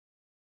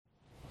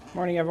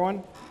Morning,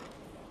 everyone.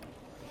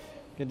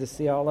 Good to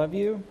see all of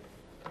you.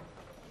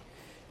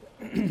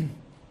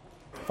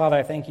 Father,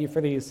 I thank you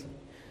for these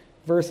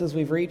verses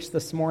we've reached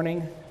this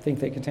morning. I think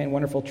they contain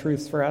wonderful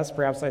truths for us.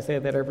 Perhaps I say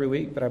that every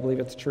week, but I believe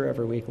it's true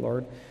every week,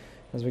 Lord,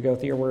 as we go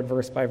through your word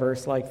verse by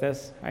verse like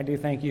this. I do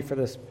thank you for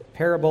this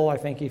parable. I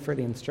thank you for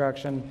the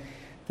instruction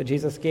that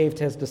Jesus gave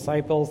to his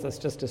disciples that's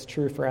just as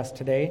true for us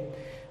today.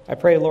 I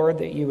pray, Lord,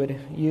 that you would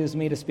use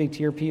me to speak to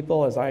your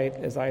people as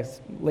I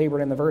labored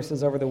in the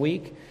verses over the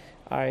week.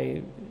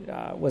 I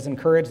was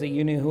encouraged that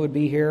you knew who would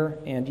be here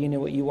and you knew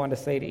what you wanted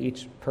to say to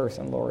each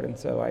person, Lord. And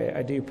so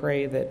I do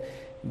pray that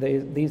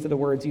these are the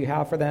words you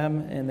have for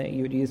them and that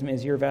you would use me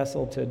as your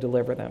vessel to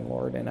deliver them,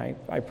 Lord. And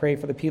I pray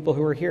for the people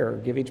who are here.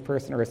 Give each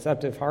person a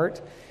receptive heart.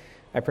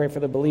 I pray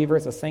for the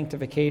believers a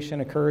sanctification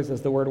occurs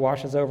as the word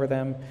washes over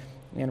them.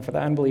 And for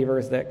the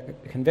unbelievers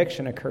that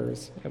conviction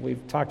occurs.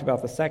 We've talked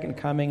about the second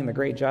coming and the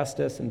great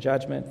justice and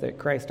judgment that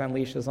Christ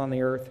unleashes on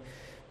the earth.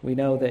 We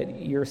know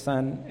that your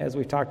son, as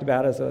we've talked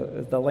about, is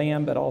the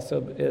lamb, but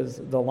also is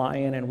the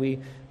lion, and we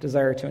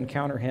desire to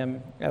encounter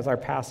him as our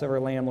Passover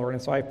lamb, Lord.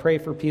 And so I pray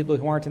for people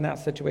who aren't in that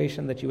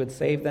situation that you would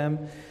save them,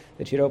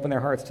 that you'd open their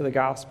hearts to the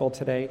gospel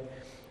today.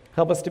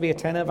 Help us to be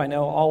attentive. I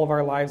know all of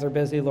our lives are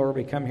busy, Lord.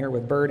 We come here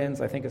with burdens.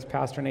 I think as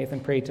Pastor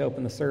Nathan prayed to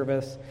open the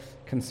service,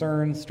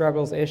 concerns,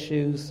 struggles,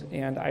 issues,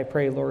 and I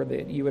pray, Lord,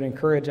 that you would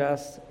encourage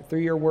us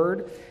through your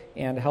word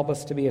and help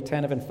us to be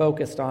attentive and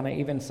focused on it,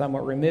 even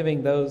somewhat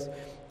removing those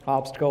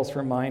obstacles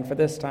from mind for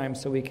this time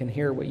so we can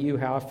hear what you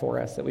have for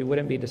us, that we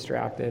wouldn't be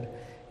distracted.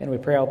 And we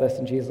pray all this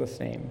in Jesus'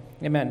 name.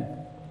 Amen.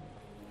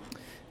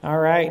 All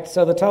right,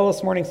 so the title of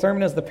this morning's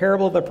sermon is The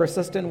Parable of the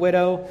Persistent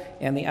Widow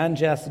and the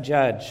Unjust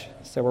Judge.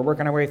 So we're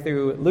working our way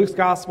through Luke's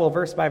Gospel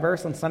verse by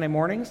verse on Sunday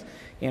mornings,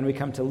 and we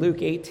come to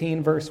Luke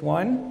 18, verse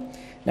 1.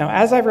 Now,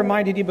 as I've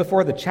reminded you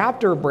before, the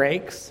chapter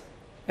breaks,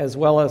 as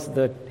well as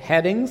the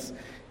headings,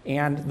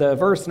 and the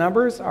verse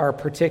numbers are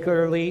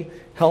particularly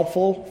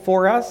helpful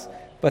for us.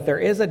 But there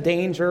is a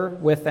danger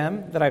with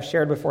them that I've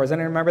shared before. Does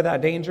anyone remember that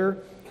danger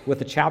with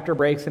the chapter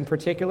breaks in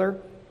particular?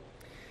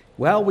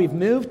 Well, we've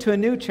moved to a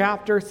new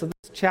chapter, so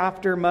this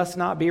chapter must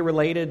not be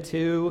related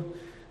to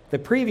the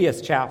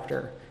previous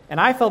chapter. And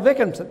I fell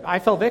victim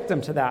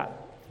to that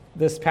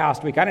this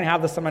past week. I didn't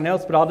have this in my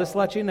notes, but I'll just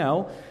let you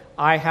know.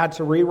 I had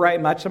to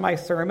rewrite much of my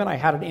sermon. I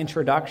had an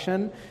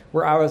introduction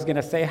where I was going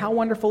to say, how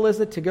wonderful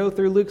is it to go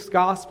through Luke's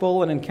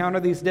gospel and encounter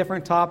these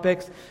different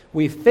topics.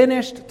 We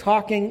finished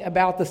talking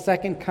about the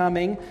second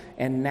coming,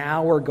 and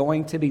now we're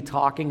going to be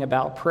talking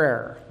about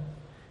prayer.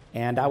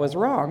 And I was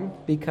wrong,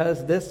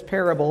 because this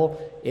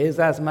parable is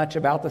as much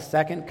about the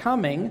second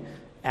coming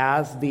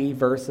as the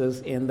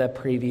verses in the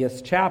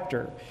previous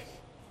chapter.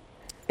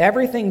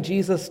 Everything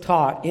Jesus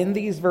taught in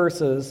these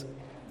verses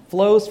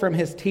flows from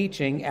his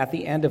teaching at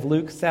the end of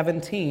Luke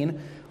 17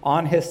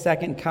 on his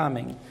second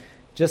coming.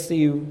 Just so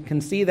you can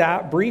see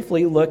that,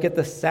 briefly look at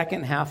the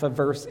second half of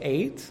verse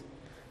 8.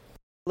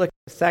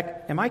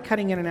 Am I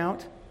cutting in and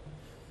out?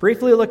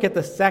 Briefly look at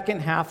the second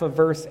half of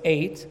verse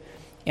 8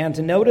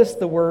 and notice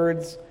the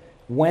words,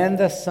 when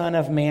the Son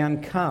of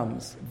Man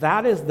comes.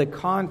 That is the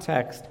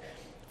context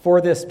for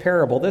this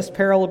parable. This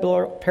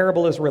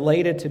parable is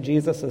related to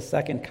Jesus'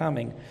 second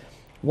coming.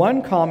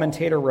 One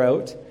commentator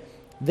wrote,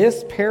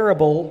 this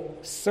parable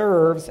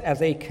serves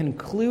as a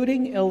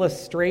concluding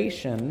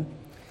illustration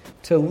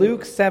to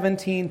Luke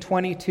 17,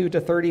 22 to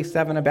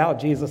 37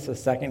 about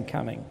Jesus' second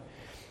coming.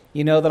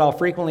 You know that I'll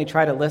frequently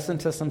try to listen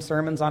to some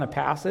sermons on a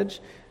passage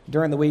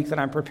during the weeks that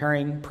I'm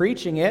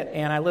preaching it,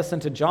 and I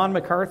listened to John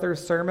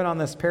MacArthur's sermon on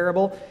this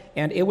parable,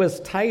 and it was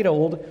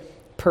titled,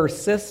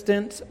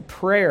 Persistent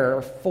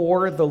Prayer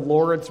for the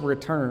Lord's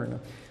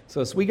Return.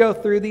 So as we go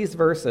through these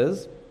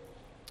verses,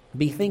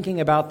 be thinking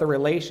about the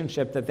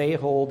relationship that they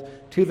hold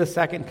to the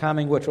second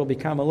coming, which will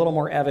become a little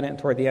more evident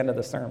toward the end of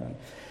the sermon.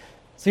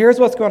 So here's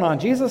what's going on.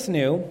 Jesus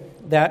knew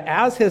that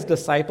as his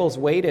disciples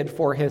waited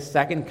for his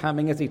second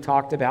coming, as he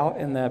talked about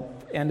in the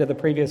end of the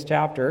previous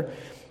chapter,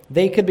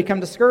 they could become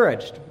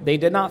discouraged. They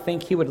did not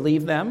think he would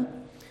leave them.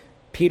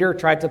 Peter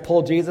tried to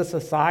pull Jesus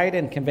aside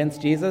and convince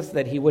Jesus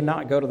that he would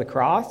not go to the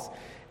cross.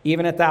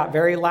 Even at that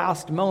very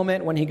last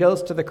moment when he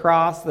goes to the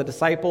cross, the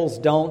disciples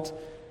don't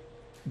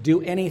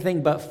do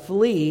anything but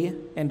flee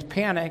and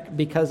panic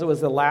because it was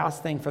the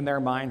last thing from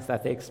their minds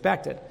that they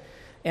expected.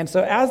 And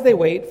so as they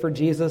wait for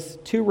Jesus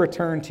to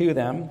return to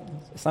them,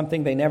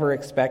 something they never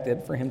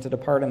expected for him to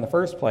depart in the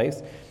first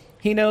place,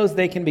 he knows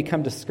they can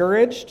become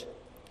discouraged,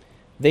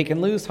 they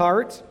can lose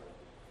heart,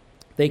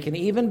 they can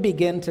even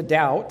begin to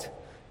doubt.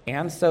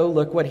 And so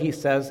look what he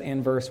says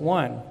in verse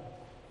 1.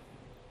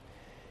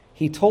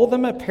 He told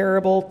them a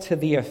parable to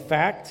the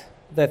effect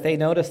that they,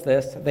 notice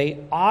this,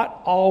 they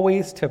ought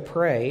always to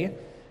pray,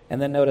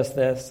 and then notice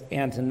this,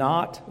 and to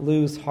not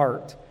lose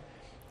heart.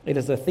 It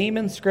is a theme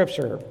in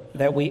Scripture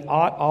that we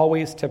ought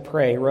always to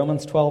pray.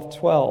 Romans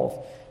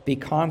 12:12, be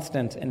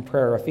constant in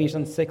prayer.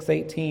 Ephesians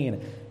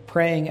 6:18,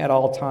 praying at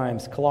all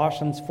times.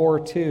 Colossians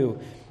 4:2,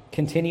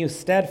 continue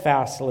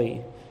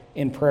steadfastly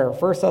in prayer.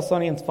 1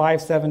 Thessalonians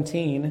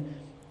 5:17,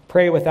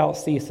 pray without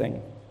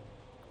ceasing.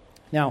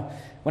 Now,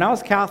 when I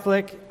was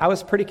Catholic, I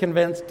was pretty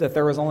convinced that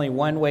there was only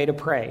one way to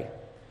pray.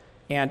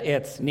 And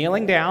it's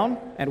kneeling down,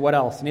 and what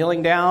else?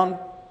 Kneeling down,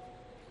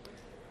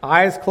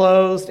 eyes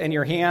closed, and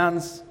your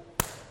hands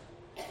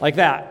like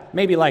that.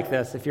 Maybe like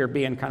this if you're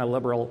being kind of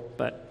liberal,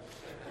 but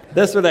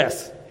this or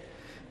this.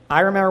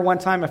 I remember one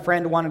time a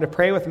friend wanted to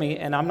pray with me,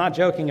 and I'm not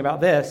joking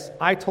about this.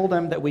 I told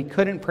him that we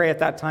couldn't pray at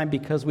that time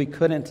because we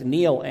couldn't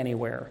kneel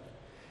anywhere.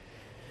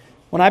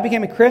 When I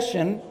became a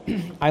Christian,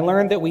 I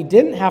learned that we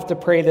didn't have to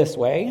pray this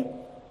way,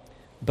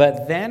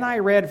 but then I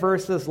read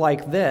verses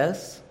like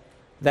this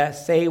that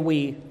say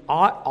we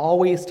ought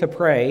always to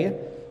pray,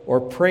 or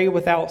pray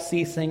without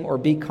ceasing, or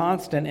be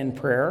constant in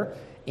prayer,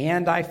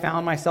 and I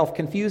found myself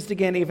confused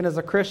again, even as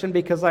a Christian,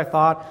 because I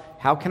thought,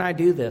 how can I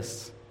do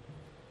this?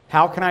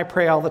 How can I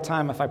pray all the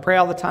time? If I pray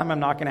all the time, I'm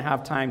not going to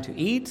have time to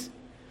eat.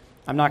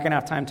 I'm not going to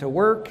have time to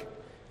work.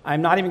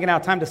 I'm not even going to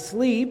have time to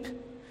sleep,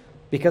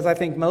 because I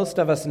think most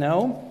of us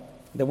know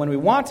that when we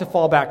want to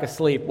fall back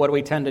asleep, what do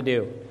we tend to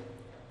do?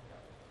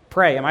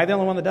 Pray. Am I the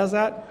only one that does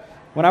that?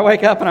 When I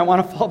wake up and I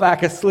want to fall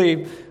back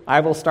asleep, I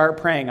will start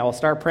praying. I will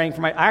start praying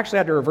for I actually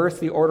had to reverse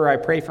the order I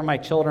pray for my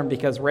children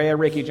because Rhea,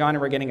 Ricky, Johnny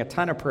were getting a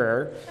ton of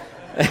prayer.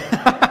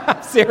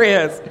 I'm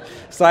serious.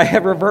 So I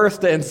have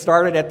reversed it and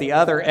started at the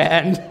other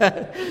end.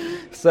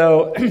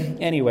 So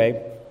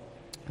anyway,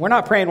 we're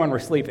not praying when we're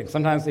sleeping.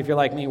 Sometimes if you're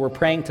like me, we're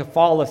praying to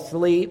fall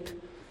asleep.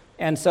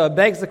 And so it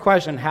begs the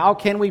question, how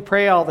can we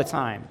pray all the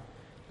time?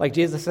 Like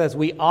Jesus says,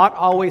 we ought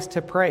always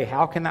to pray.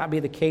 How can that be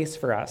the case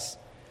for us?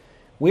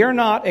 We are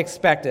not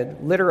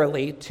expected,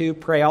 literally, to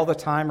pray all the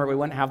time, or we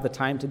wouldn't have the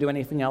time to do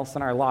anything else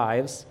in our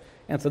lives.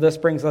 And so this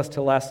brings us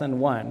to lesson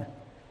 1.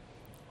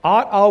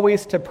 Ought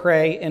always to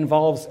pray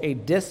involves a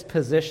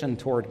disposition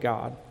toward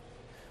God.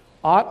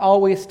 Ought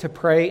always to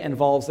pray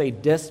involves a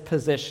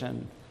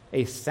disposition,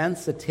 a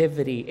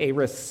sensitivity, a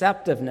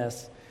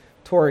receptiveness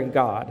toward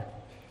God.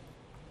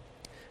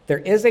 There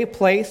is a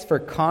place for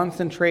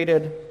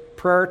concentrated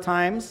prayer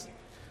times,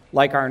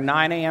 like our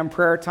 9 a.m.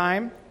 prayer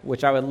time,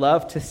 which I would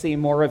love to see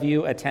more of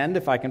you attend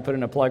if I can put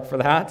in a plug for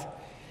that.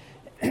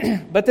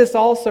 But this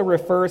also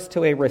refers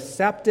to a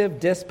receptive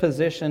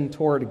disposition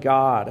toward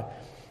God.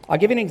 I'll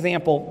give you an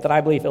example that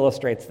I believe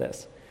illustrates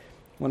this.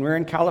 When we were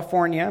in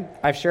California,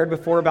 I've shared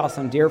before about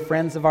some dear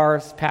friends of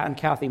ours, Pat and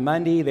Kathy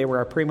Mundy. They were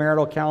our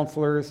premarital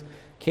counselors.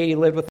 Katie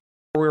lived with us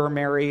before we were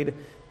married.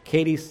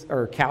 Kathy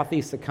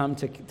succumbed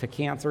to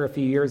cancer a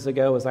few years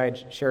ago, as I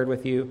had shared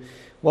with you.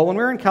 Well, when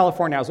we were in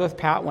California, I was with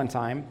Pat one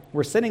time.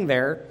 We're sitting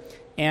there,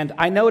 and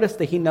I noticed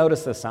that he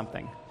notices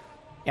something.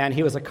 And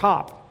he was a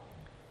cop.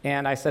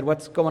 And I said,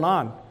 "What's going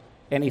on?"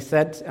 And he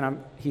said,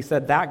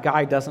 "That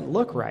guy doesn't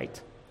look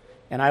right."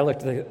 And I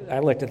looked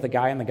at the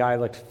guy, and the guy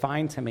looked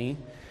fine to me.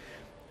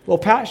 Well,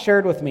 Pat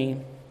shared with me,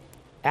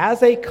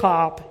 as a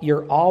cop,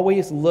 you're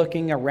always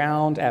looking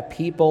around at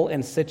people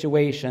and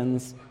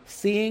situations,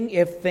 seeing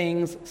if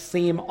things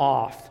seem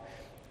off.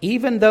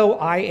 Even though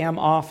I am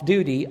off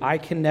duty, I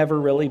can never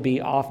really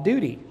be off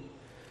duty.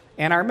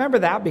 And I remember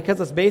that because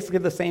it's basically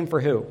the same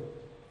for who?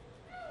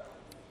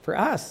 For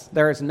us.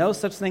 There is no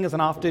such thing as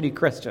an off-duty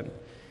Christian,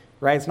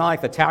 right? It's not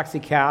like the taxi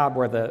cab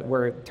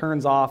where it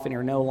turns off and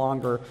you're no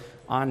longer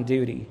on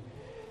duty.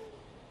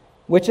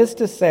 Which is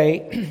to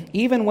say,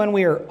 even when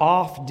we are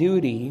off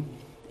duty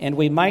and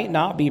we might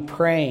not be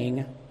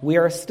praying, we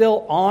are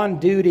still on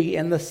duty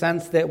in the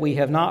sense that we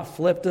have not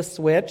flipped a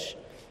switch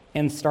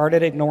and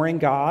started ignoring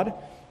God.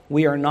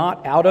 We are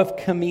not out of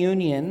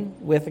communion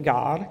with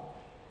God.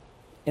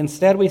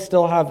 Instead, we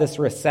still have this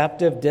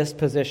receptive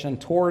disposition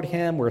toward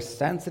Him. We're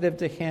sensitive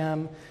to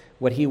Him,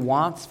 what He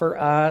wants for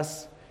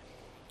us.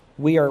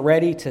 We are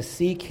ready to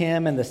seek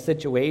Him in the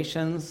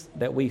situations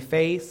that we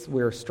face.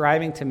 We're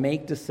striving to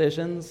make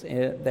decisions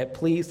that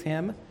please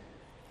Him.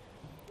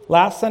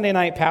 Last Sunday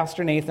night,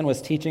 Pastor Nathan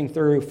was teaching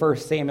through 1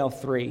 Samuel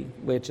 3,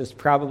 which is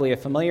probably a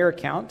familiar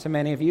account to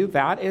many of you.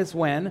 That is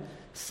when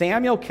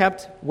Samuel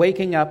kept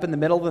waking up in the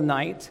middle of the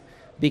night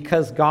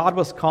because God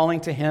was calling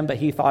to him, but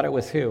he thought it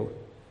was who?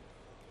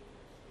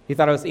 He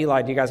thought it was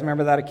Eli. Do you guys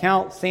remember that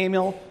account?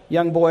 Samuel,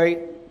 young boy,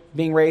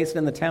 being raised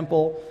in the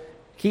temple,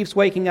 keeps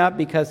waking up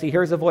because he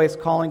hears a voice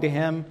calling to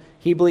him.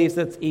 He believes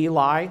it's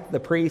Eli, the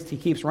priest. He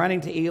keeps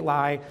running to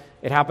Eli.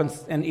 It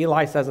happens, and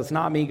Eli says, "It's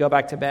not me, go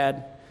back to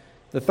bed."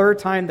 The third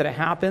time that it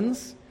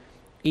happens,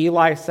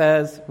 Eli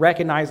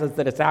recognizes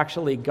that it's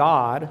actually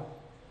God,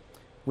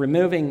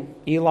 removing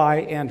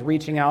Eli and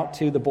reaching out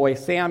to the boy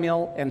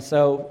Samuel. And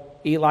so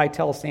Eli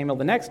tells Samuel,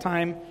 the next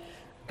time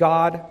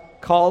God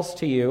calls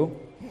to you,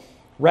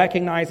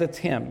 recognize it's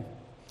Him.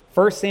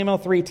 1 Samuel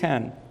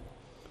 3:10.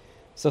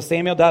 So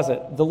Samuel does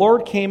it. "The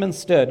Lord came and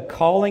stood,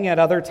 calling at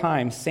other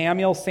times,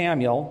 'Samuel,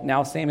 Samuel.'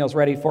 Now Samuel's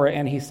ready for it,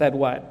 and he said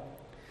what?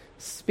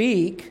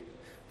 'Speak,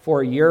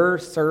 for your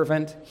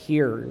servant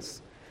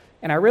hears.'"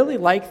 And I really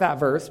like that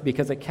verse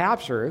because it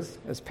captures,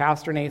 as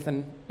Pastor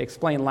Nathan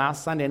explained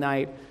last Sunday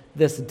night,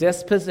 this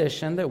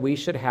disposition that we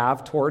should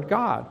have toward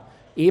God.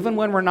 Even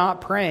when we're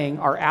not praying,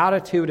 our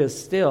attitude is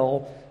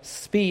still,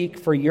 "Speak,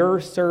 for your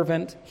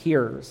servant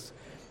hears."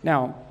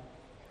 Now,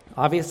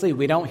 obviously,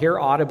 we don't hear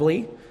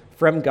audibly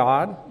from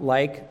God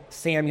like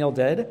Samuel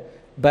did,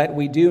 but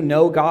we do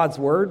know God's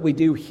word. We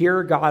do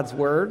hear God's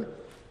word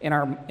in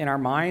our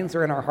minds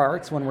or in our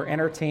hearts when we're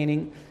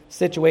entertaining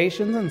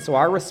situations. And so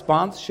our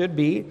response should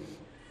be,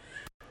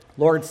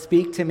 Lord,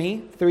 speak to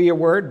me through your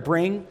word.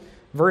 Bring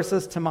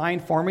verses to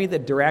mind for me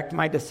that direct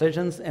my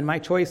decisions and my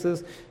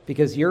choices,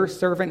 because your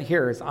servant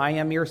hears. I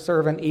am your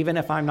servant, even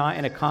if I'm not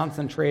in a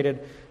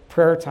concentrated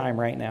prayer time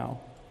right now.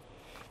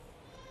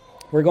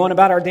 We're going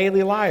about our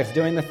daily lives,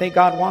 doing the thing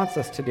God wants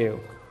us to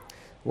do.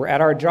 We're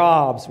at our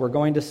jobs, we're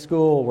going to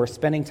school, we're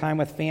spending time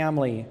with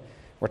family,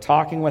 we're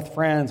talking with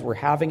friends, we're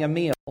having a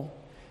meal,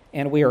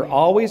 and we are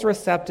always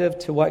receptive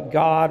to what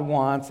God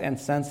wants and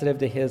sensitive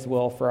to his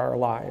will for our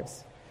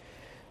lives.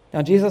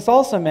 Now, Jesus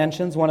also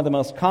mentions one of the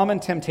most common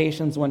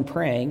temptations when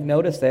praying.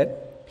 Notice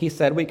that he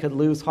said we could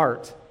lose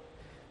heart.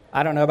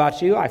 I don't know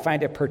about you, I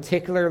find it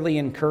particularly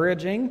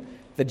encouraging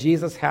that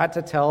Jesus had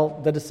to tell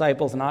the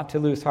disciples not to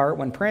lose heart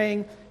when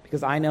praying,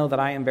 because I know that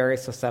I am very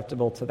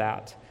susceptible to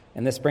that.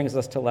 And this brings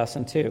us to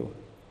lesson 2.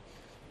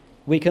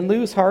 We can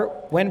lose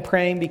heart when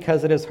praying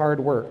because it is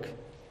hard work.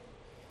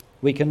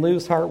 We can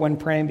lose heart when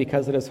praying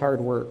because it is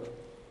hard work.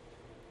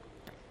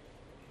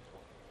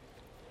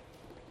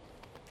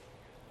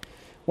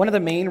 One of the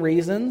main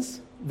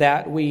reasons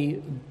that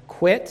we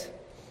quit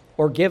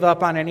or give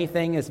up on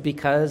anything is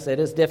because it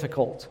is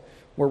difficult.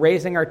 We're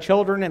raising our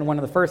children, and one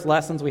of the first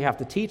lessons we have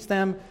to teach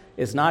them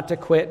is not to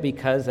quit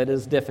because it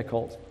is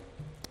difficult.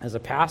 As a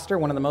pastor,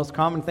 one of the most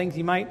common things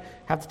you might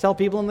have to tell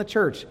people in the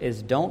church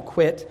is don't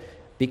quit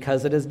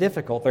because it is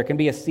difficult. There can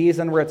be a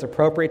season where it's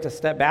appropriate to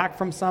step back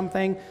from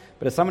something,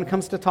 but if someone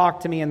comes to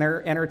talk to me and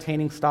they're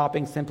entertaining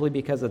stopping simply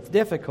because it's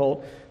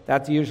difficult,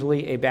 that's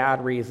usually a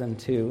bad reason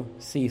to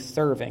cease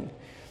serving.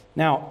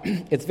 Now,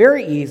 it's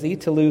very easy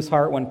to lose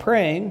heart when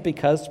praying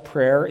because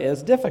prayer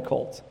is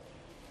difficult.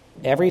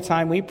 Every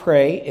time we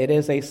pray, it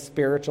is a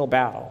spiritual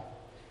battle.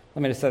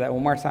 Let me just say that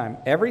one more time.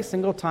 Every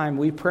single time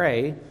we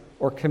pray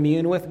or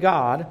commune with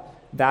God,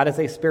 that is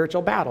a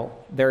spiritual battle.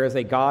 There is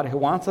a God who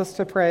wants us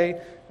to pray,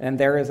 and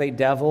there is a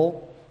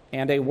devil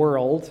and a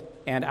world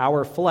and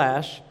our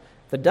flesh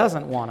that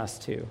doesn't want us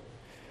to.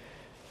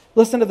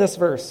 Listen to this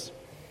verse.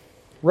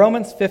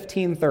 Romans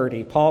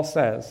 15:30, Paul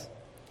says,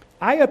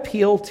 I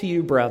appeal to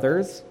you,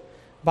 brothers,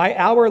 by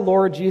our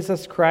Lord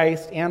Jesus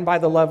Christ and by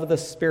the love of the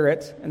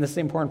Spirit, and this is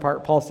the important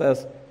part, Paul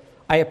says,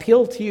 I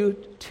appeal to you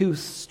to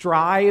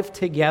strive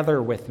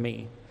together with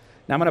me.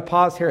 Now I'm going to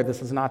pause here.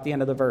 This is not the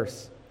end of the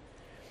verse.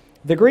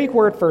 The Greek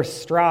word for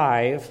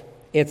strive,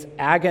 it's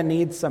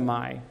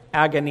agonizomai.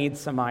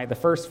 Agonizomai. The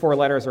first 4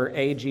 letters are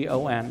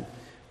A-G-O-N.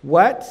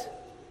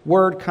 What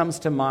word comes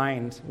to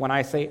mind when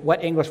I say,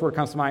 what English word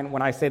comes to mind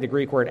when I say the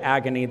Greek word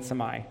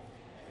agonizomai?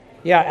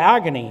 Yeah,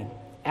 agony.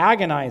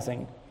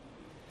 Agonizing.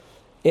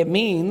 It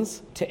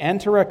means to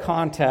enter a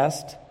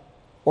contest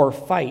or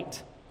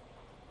fight.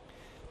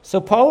 So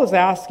Paul is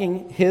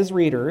asking his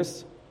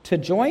readers to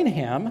join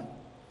him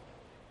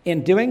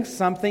in doing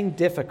something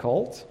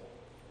difficult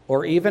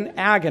or even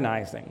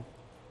agonizing.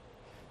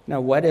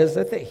 Now, what is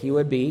it that he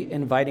would be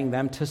inviting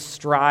them to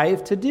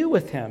strive to do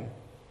with him?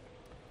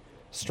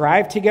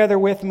 Strive together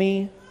with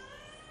me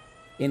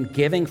in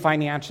giving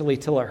financially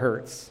till it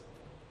hurts.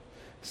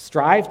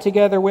 Strive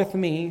together with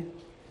me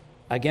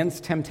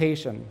against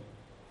temptation.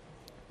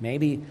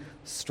 Maybe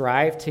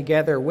strive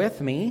together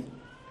with me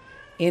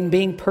in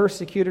being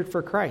persecuted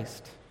for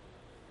Christ.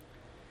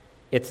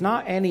 It's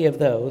not any of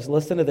those.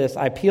 Listen to this.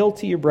 I appeal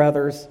to you,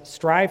 brothers,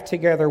 strive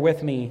together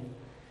with me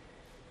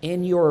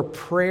in your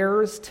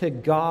prayers to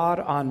God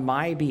on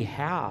my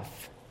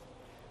behalf.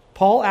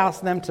 Paul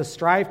asked them to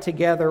strive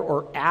together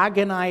or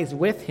agonize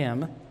with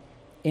him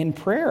in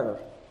prayer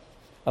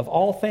of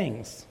all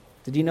things.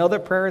 Did you know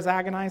that prayer is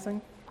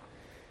agonizing?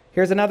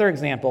 Here's another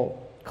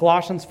example.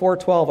 Colossians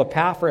 4:12,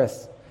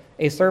 Epaphras,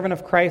 a servant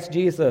of Christ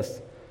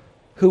Jesus,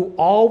 who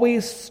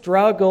always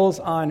struggles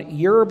on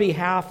your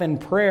behalf in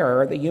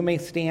prayer that you may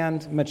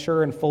stand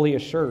mature and fully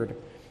assured.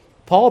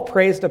 Paul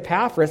praised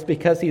Epaphras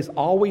because he's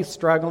always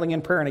struggling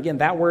in prayer. And again,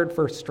 that word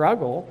for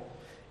struggle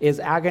is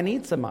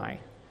agonizomai.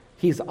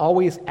 He's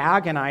always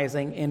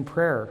agonizing in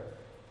prayer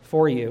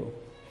for you.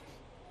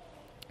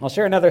 I'll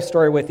share another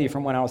story with you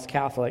from when I was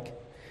Catholic.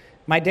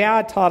 My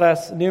dad taught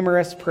us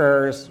numerous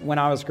prayers when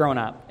I was growing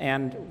up,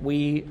 and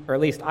or at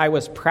least I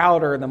was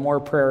prouder the more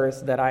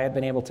prayers that I had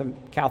been able to,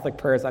 Catholic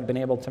prayers I'd been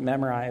able to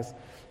memorize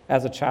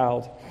as a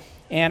child.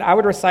 And I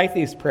would recite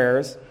these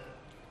prayers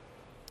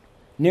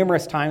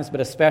numerous times,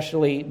 but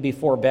especially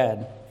before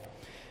bed.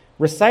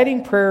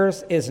 Reciting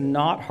prayers is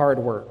not hard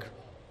work.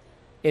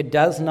 It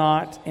does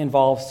not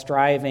involve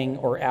striving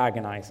or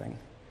agonizing.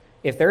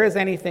 If there is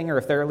anything, or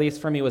if there at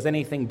least for me was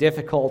anything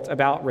difficult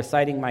about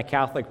reciting my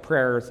Catholic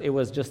prayers, it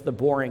was just the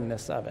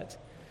boringness of it.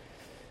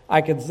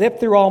 I could zip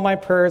through all my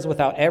prayers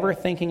without ever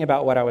thinking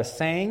about what I was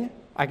saying.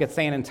 I could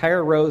say an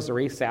entire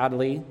rosary,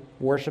 sadly,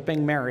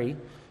 worshiping Mary,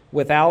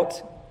 with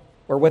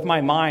my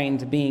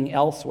mind being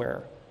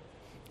elsewhere.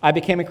 I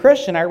became a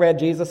Christian. I read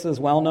Jesus'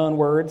 well-known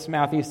words,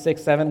 Matthew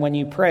 6:7, when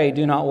you pray,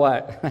 do not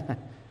what?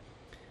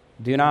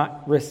 Do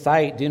not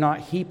recite, do not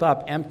heap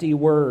up empty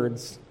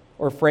words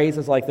or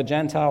phrases like the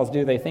Gentiles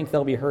do. They think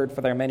they'll be heard for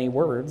their many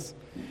words.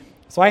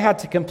 So I had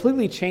to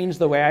completely change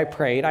the way I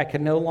prayed. I could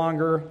no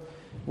longer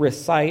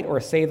recite or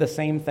say the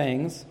same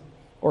things,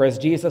 or as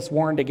Jesus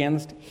warned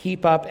against,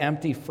 heap up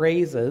empty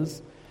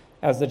phrases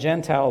as the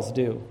Gentiles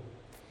do.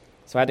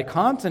 So I had to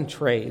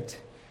concentrate.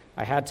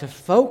 I had to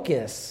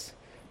focus.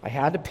 I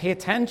had to pay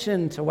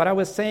attention to what I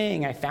was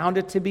saying. I found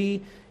it to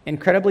be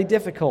incredibly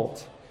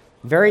difficult.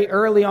 Very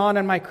early on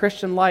in my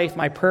Christian life,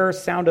 my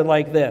prayers sounded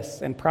like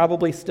this, and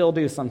probably still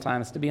do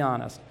sometimes, to be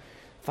honest.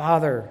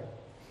 Father,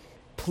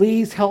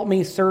 please help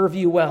me serve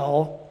you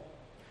well.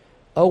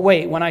 Oh,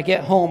 wait, when I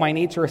get home, I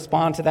need to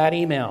respond to that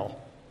email.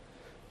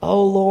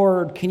 Oh,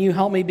 Lord, can you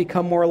help me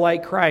become more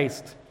like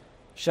Christ?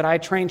 Should I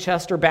train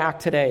Chester back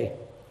today?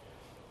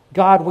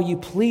 God, will you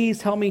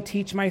please help me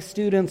teach my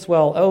students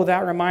well? Oh,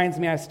 that reminds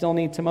me I still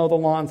need to mow the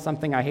lawn,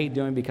 something I hate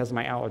doing because of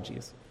my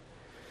allergies.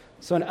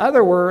 So in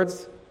other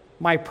words,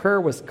 my prayer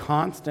was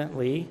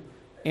constantly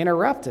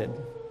interrupted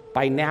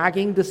by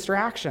nagging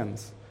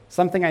distractions,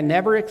 something I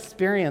never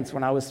experienced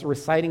when I was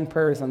reciting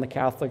prayers in the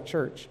Catholic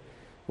Church.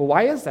 Well,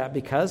 why is that?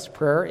 Because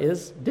prayer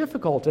is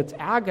difficult. It's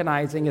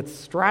agonizing. It's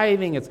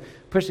striving. It's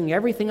pushing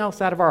everything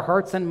else out of our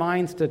hearts and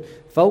minds to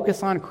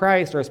focus on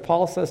Christ, or as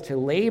Paul says, to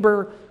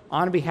labor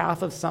on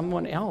behalf of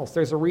someone else.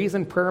 There's a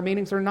reason prayer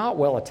meetings are not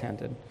well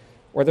attended,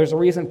 or there's a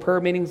reason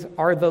prayer meetings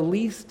are the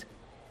least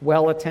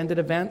well-attended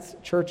events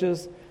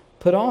churches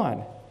put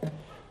on.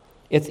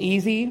 It's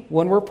easy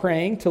when we're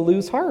praying to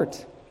lose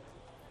heart.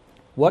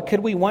 What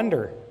could we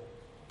wonder?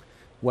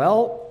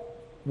 Well,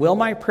 will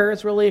my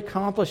prayers really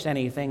accomplish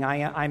anything?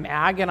 I'm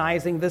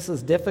agonizing. This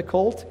is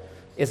difficult.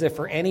 Is it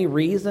for any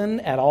reason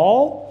at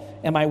all?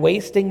 Am I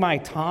wasting my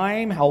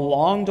time? How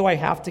long do I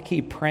have to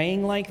keep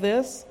praying like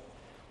this?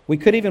 We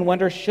could even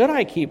wonder, should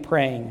I keep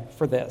praying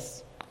for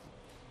this?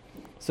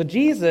 So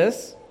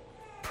Jesus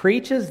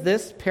preaches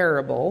this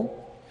parable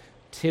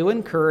to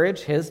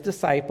encourage his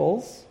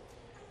disciples,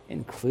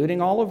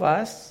 including all of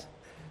us,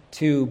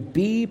 to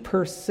be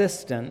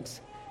persistent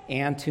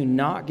and to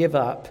not give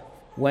up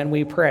when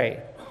we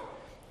pray.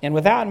 And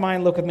with that in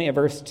mind, look with me at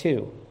verse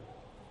 2.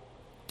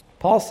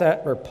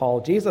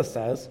 Jesus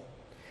says,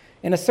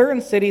 "In a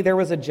certain city there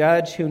was a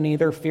judge who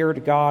neither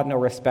feared God nor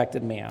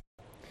respected man.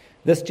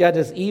 This judge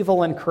is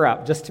evil and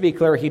corrupt." Just to be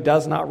clear, he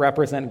does not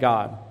represent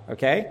God,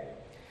 okay?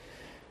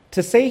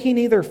 To say he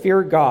neither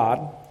feared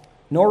God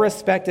nor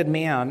respected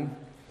man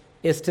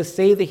is to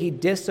say that he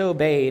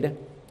disobeyed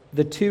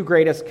the two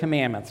greatest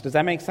commandments. Does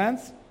that make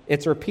sense?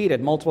 It's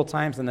repeated multiple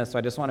times in this, so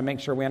I just want to make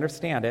sure we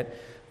understand it.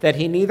 That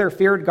he neither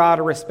feared God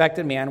or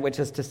respected man, which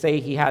is to say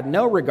he had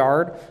no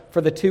regard for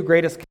the two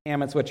greatest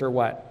commandments, which are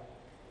what?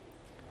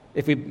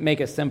 If we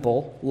make it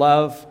simple,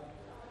 love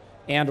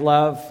and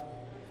love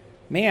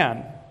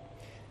man.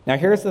 Now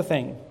here's the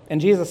thing,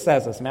 and Jesus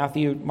says this, Mark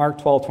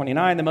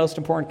 12:29, the most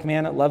important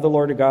commandment, love the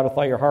Lord your God with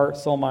all your heart,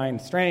 soul,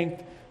 mind,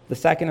 strength. The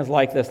second is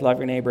like this, love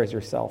your neighbor as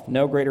yourself.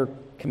 No greater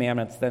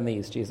commandments than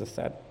these, Jesus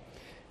said.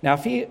 Now,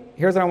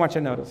 here's what I want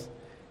you to notice.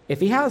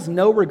 If he has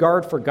no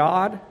regard for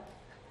God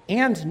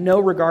and no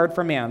regard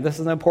for man, this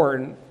is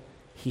important,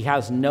 he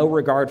has no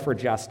regard for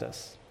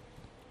justice.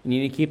 And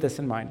you need to keep this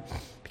in mind.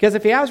 Because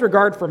if he has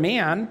regard for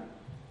man,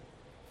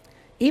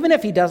 even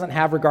if he doesn't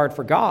have regard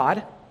for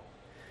God,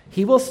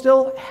 he will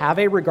still have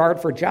a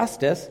regard for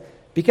justice,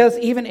 because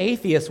even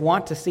atheists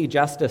want to see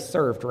justice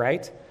served,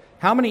 right?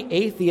 How many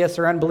atheists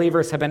or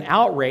unbelievers have been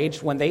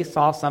outraged when they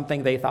saw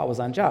something they thought was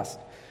unjust?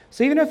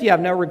 So even if you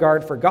have no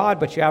regard for God,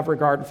 but you have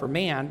regard for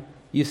man,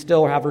 you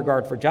still have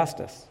regard for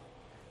justice.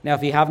 Now,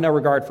 if you have no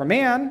regard for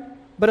man,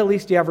 but at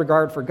least you have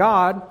regard for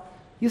God,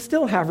 you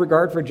still have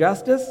regard for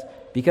justice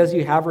because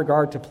you have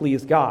regard to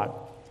please God.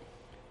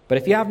 But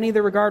if you have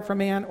neither regard for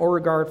man or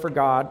regard for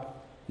God,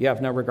 you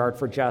have no regard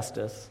for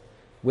justice,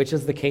 which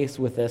is the case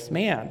with this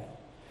man.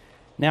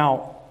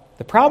 Now,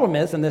 the problem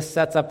is, and this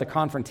sets up the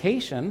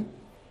confrontation,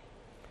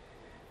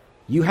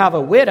 you have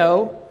a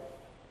widow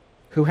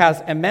who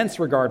has immense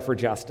regard for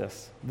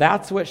justice.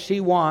 That's what she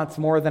wants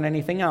more than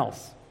anything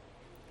else.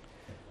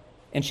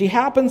 And she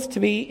happens to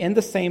be in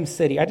the same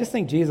city. I just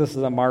think Jesus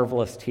is a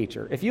marvelous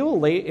teacher. If you'll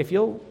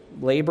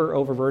labor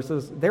over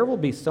verses, there will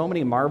be so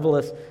many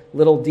marvelous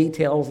little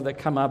details that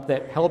come up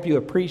that help you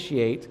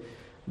appreciate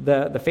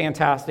the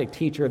fantastic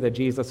teacher that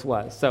Jesus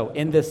was. So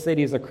in this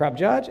city is a corrupt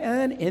judge,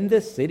 and in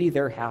this city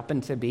there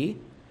happened to be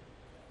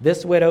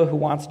this widow who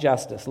wants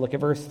justice. Look at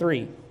verse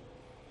 3.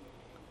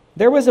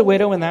 There was a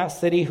widow in that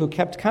city who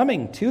kept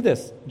coming to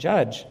this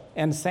judge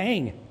and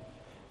saying,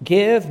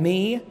 "Give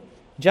me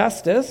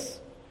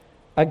justice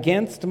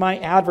against my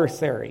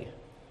adversary."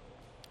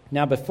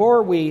 Now,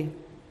 before we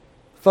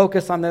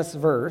focus on this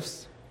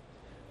verse,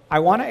 I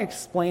want to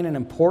explain an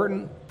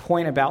important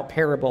point about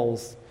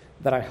parables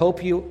that I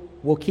hope you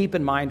will keep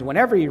in mind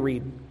whenever you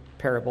read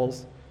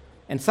parables,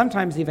 and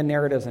sometimes even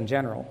narratives in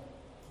general.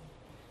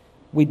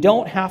 We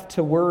don't have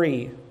to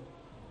worry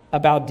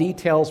about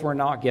details we're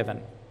not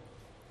given.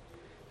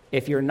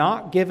 If you're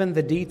not given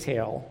the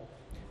detail,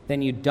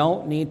 then you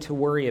don't need to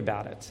worry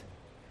about it.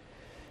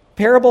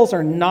 Parables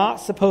are not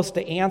supposed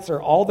to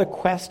answer all the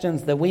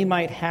questions that we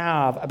might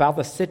have about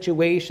the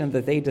situation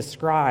that they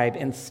describe.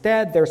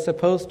 Instead, they're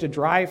supposed to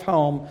drive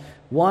home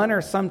one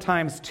or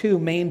sometimes two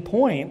main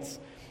points.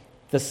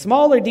 The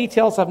smaller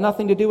details have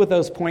nothing to do with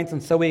those points,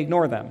 and so we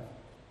ignore them.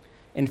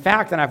 In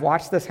fact, and I've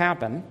watched this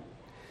happen,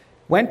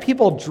 when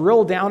people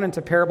drill down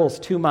into parables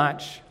too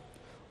much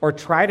or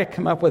try to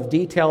come up with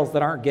details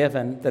that aren't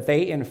given, that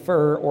they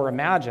infer or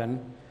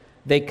imagine,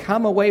 they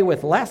come away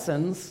with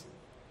lessons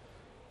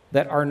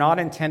that are not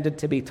intended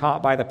to be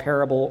taught by the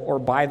parable or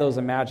by those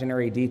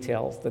imaginary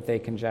details that they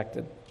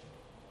conjectured.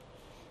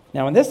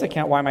 Now, in this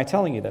account, why am I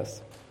telling you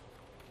this?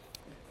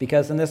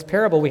 Because in this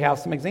parable, we have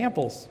some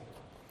examples.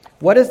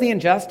 What is the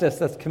injustice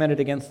that's committed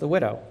against the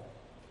widow?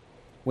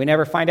 We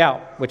never find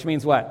out, which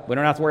means what? We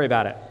don't have to worry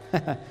about it.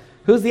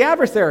 Who's the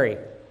adversary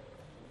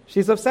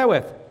she's upset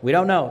with? We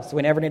don't know, so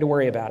we never need to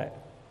worry about it.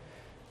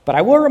 But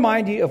I will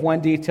remind you of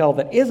one detail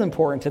that is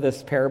important to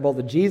this parable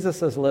that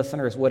Jesus'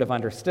 listeners would have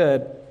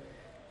understood.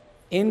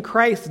 In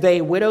Christ's day,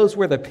 widows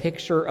were the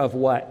picture of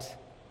what?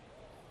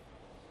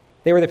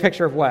 They were the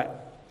picture of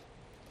what?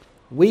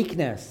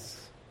 Weakness,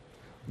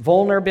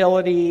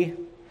 vulnerability,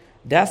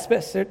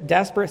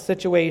 desperate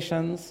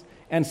situations,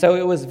 and so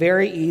it was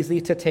very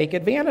easy to take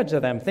advantage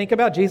of them. Think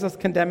about Jesus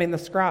condemning the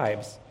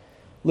scribes.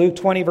 Luke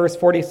 20, verse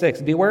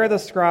 46, beware of the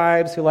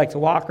scribes who like to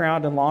walk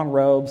around in long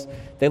robes.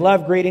 They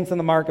love greetings in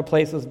the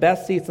marketplaces,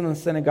 best seats in the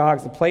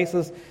synagogues, the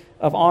places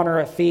of honor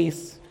at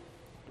feasts,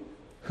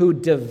 who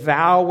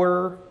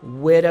devour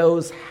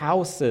widows'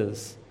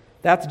 houses.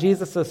 That's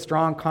Jesus'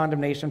 strong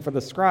condemnation for the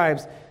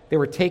scribes. They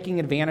were taking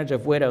advantage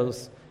of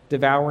widows,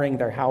 devouring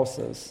their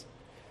houses.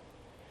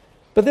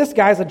 But this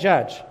guy's a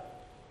judge,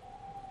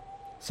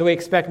 so we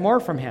expect more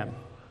from him.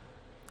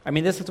 I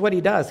mean, this is what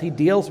he does. He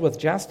deals with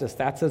justice.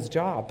 That's his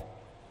job.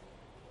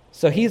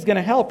 So he's going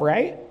to help,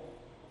 right?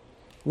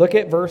 Look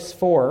at verse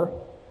 4.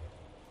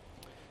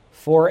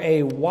 For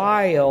a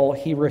while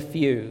he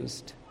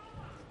refused.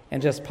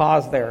 And just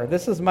pause there.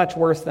 This is much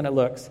worse than it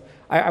looks.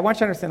 I want you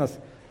to understand this.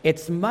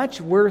 It's much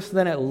worse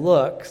than it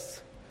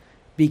looks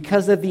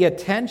because of the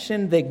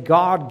attention that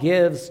God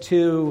gives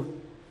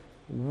to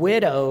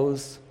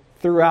widows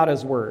throughout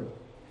his word.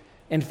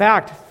 In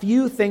fact,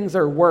 few things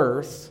are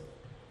worse,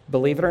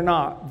 believe it or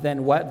not,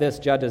 than what this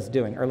judge is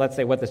doing. Or let's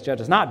say what this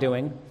judge is not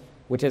doing,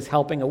 which is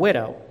helping a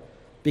widow,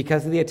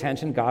 because of the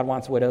attention God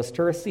wants widows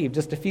to receive.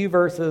 Just a few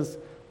verses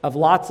of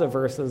lots of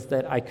verses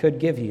that I could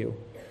give you.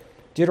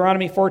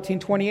 Deuteronomy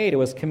 14:28, it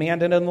was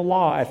commanded in the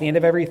law, at the end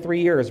of every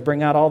 3 years,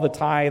 bring out all the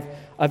tithe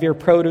of your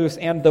produce,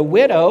 and the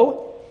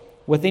widow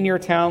within your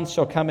towns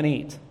shall come and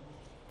eat.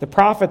 The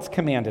prophets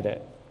commanded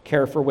it,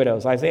 care for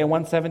widows. Isaiah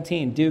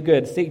 1:17, do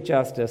good, seek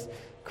justice,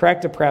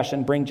 correct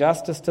oppression, bring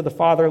justice to the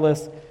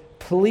fatherless,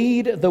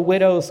 plead the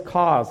widow's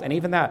cause. And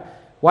even that,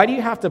 why do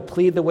you have to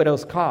plead the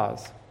widow's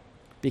cause?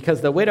 Because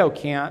the widow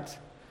can't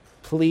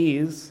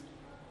please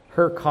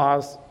her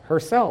cause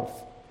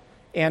herself.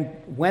 And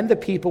when the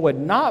people would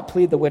not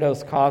plead the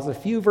widow's cause, a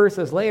few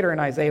verses later in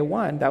Isaiah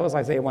 1, that was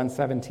Isaiah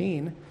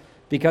 1:17,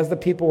 because the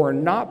people were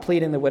not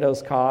pleading the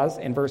widow's cause,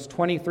 in verse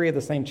 23 of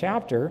the same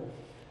chapter,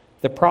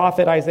 the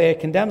prophet Isaiah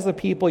condemns the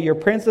people, your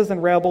princes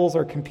and rebels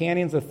are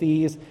companions of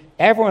thieves,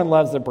 everyone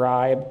loves a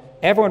bribe,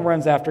 everyone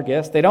runs after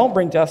gifts, they don't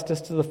bring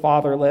justice to the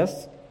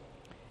fatherless,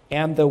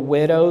 and the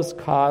widow's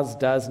cause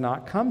does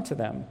not come to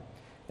them.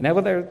 In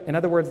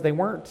other words, they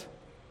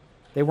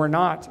were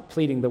not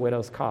pleading the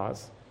widow's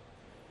cause.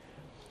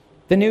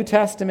 The New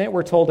Testament,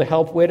 we're told to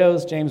help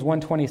widows. James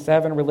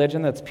 1:27,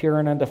 religion that's pure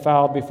and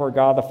undefiled before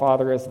God the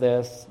Father is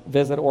this,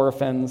 visit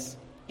orphans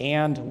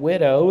and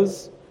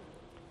widows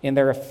in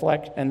their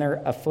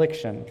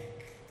affliction.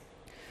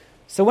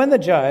 So when the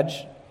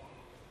judge,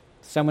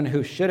 someone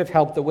who should have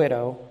helped the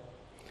widow,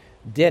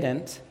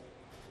 didn't,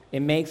 it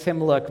makes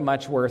him look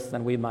much worse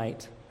than we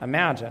might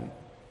imagine.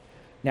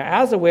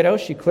 Now, as a widow,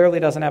 she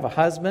clearly doesn't have a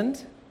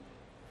husband,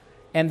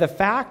 and the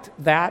fact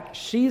that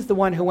she's the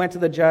one who went to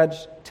the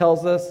judge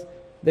tells us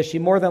that she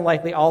more than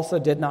likely also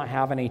did not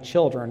have any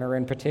children, or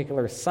in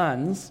particular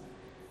sons,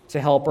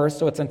 to help her,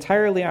 so it's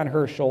entirely on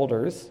her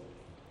shoulders.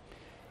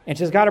 And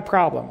she's got a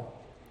problem.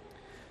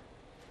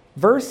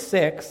 Verse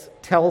 6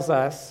 tells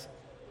us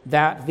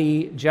that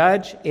the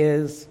judge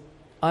is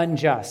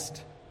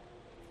unjust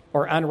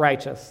or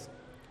unrighteous.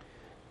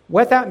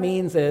 What that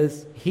means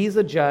is he's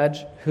a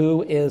judge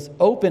who is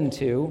open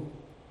to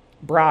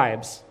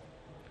bribes.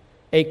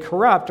 A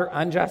corrupt or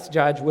unjust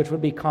judge, which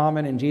would be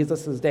common in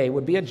Jesus' day,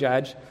 would be a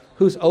judge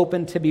who's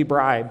open to be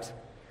bribed.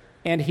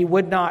 And he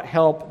would not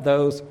help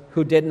those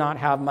who did not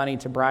have money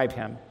to bribe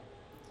him.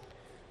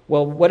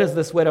 Well, what does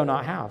this widow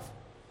not have?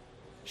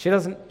 She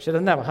doesn't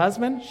have a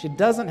husband. She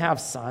doesn't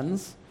have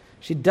sons.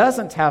 She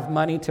doesn't have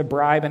money to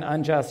bribe an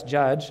unjust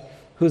judge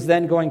who's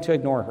then going to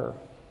ignore her.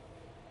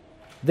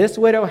 This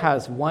widow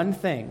has one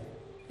thing,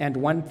 and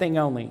one thing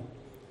only,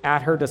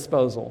 at her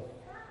disposal.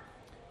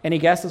 Any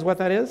guesses what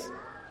that is?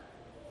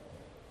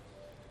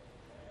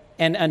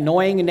 An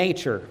annoying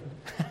nature.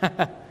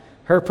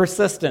 Her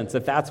persistence,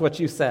 if that's what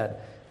you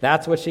said.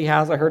 That's what she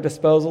has at her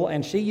disposal,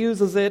 and she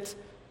uses it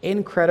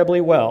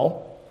incredibly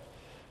well.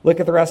 Look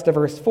at the rest of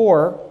verse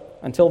 4,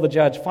 until the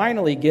judge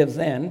finally gives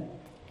in.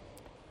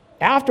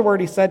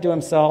 Afterward he said to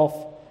himself,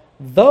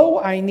 though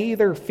I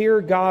neither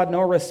fear God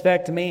nor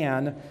respect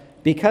man,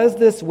 because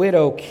this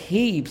widow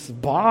keeps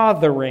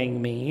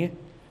bothering me,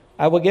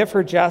 I will give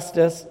her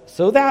justice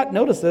so that,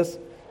 notice this,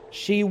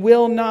 she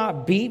will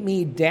not beat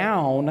me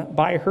down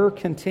by her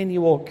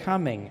continual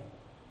coming.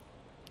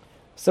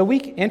 So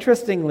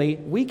interestingly,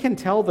 we can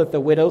tell that the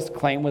widow's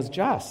claim was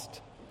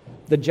just.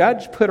 The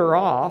judge put her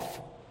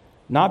off,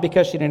 not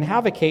because she didn't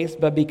have a case,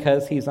 but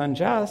because he's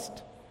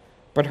unjust.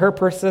 But her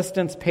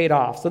persistence paid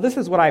off. So this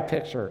is what I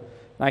picture.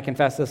 And I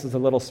confess this is a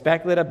little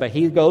speculative, but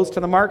he goes to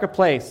the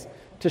marketplace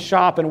to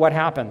shop, and what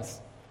happens?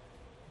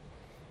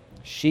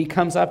 She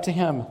comes up to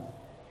him.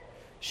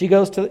 He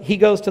goes to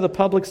the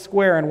public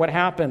square, and what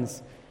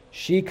happens?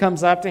 She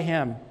comes up to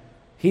him.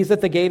 He's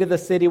at the gate of the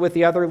city with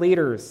the other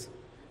leaders.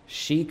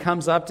 She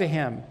comes up to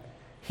him.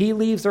 He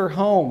leaves her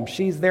home.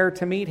 She's there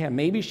to meet him.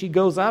 Maybe she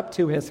goes up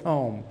to his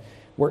home.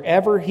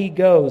 Wherever he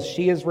goes,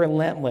 she is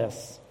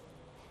relentless.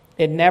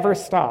 It never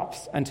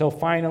stops until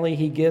finally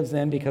he gives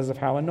in because of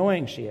how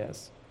annoying she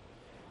is.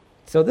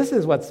 So this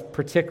is what's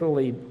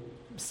particularly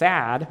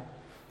sad.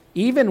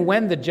 Even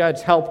when the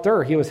judge helped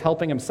her, he was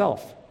helping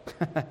himself.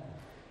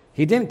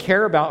 He didn't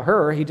care about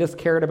her. He just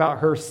cared about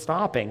her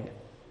stopping.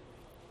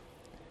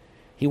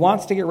 He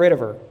wants to get rid of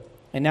her.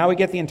 And now we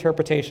get the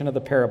interpretation of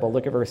the parable.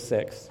 Look at verse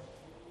 6.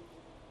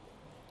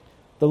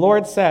 The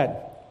Lord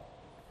said,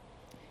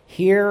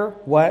 hear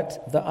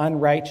what the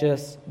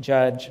unrighteous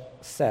judge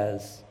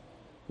says,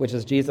 which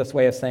is Jesus'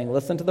 way of saying,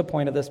 listen to the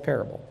point of this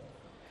parable.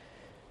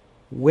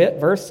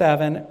 Verse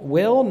 7,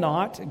 will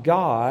not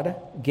God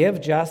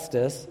give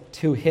justice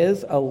to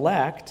his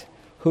elect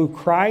who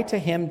cry to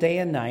him day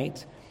and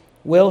night?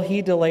 Will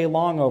he delay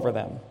long over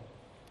them?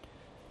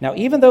 Now,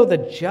 even though the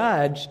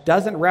judge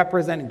doesn't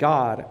represent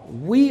God,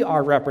 we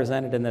are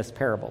represented in this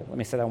parable. Let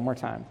me say that one more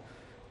time.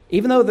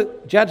 Even though the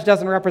judge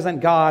doesn't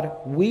represent God,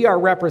 we are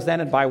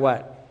represented by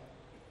what?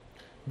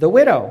 The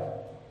widow.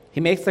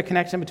 He makes the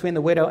connection between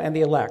the widow and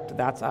the elect.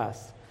 That's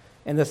us.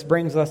 And this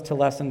brings us to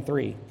lesson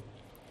 3.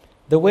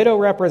 The widow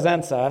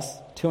represents us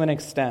to an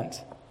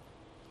extent.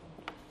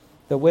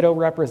 The widow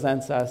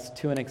represents us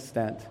to an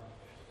extent.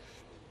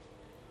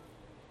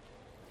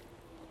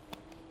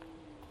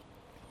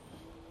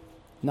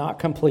 Not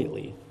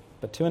completely,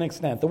 but to an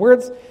extent. The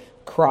words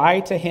cry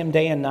to him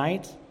day and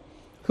night.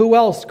 Who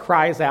else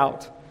cries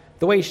out?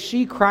 The way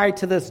she cried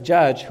to this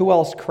judge, who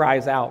else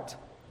cries out?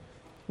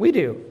 We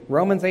do.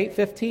 Romans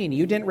 8:15.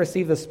 You didn't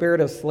receive the spirit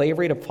of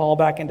slavery to fall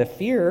back into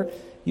fear.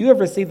 You have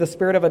received the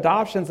spirit of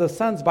adoptions as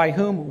sons by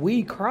whom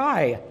we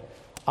cry,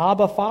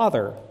 Abba,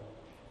 Father.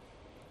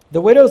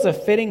 The widow is a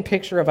fitting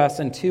picture of us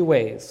in 2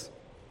 ways.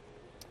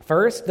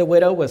 First, the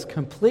widow was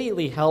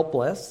completely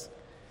helpless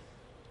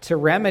to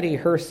remedy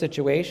her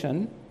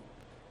situation.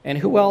 And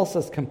who else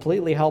is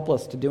completely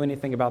helpless to do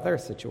anything about their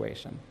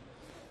situation?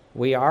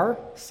 We are.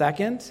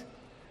 Second,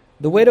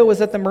 the widow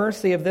is at the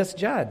mercy of this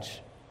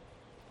judge.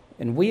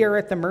 And we are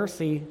at the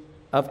mercy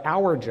of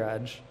our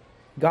judge,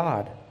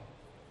 God.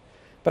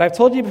 But I've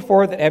told you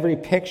before that every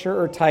picture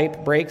or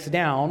type breaks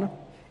down,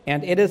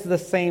 and it is the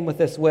same with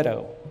this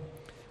widow.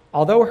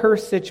 Although her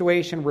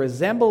situation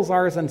resembles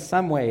ours in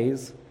some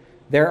ways,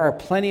 there are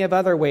plenty of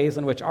other ways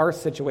in which our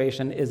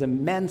situation is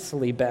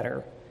immensely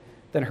better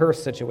than her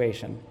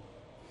situation.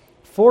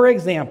 For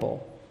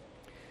example,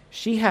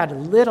 she had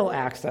little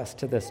access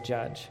to this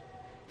judge.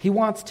 He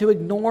wants to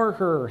ignore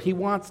her. He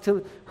wants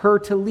her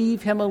to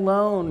leave him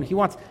alone. He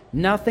wants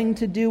nothing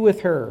to do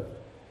with her.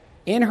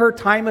 In her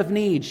time of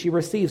need, she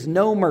receives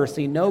no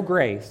mercy, no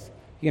grace.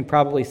 You can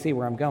probably see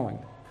where I'm going.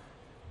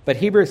 But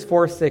Hebrews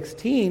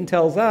 4:16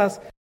 tells us,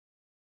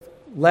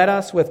 let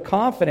us with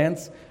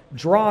confidence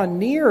draw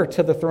near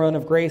to the throne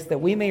of grace that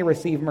we may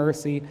receive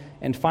mercy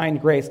and find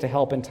grace to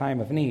help in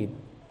time of need.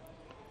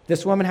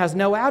 This woman has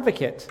no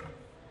advocate.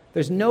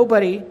 There's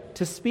nobody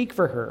to speak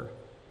for her.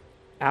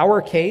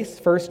 Our case,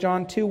 1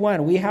 John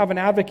 2:1, we have an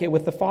advocate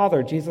with the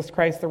Father, Jesus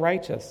Christ the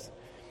righteous.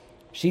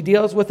 She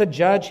deals with a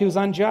judge who's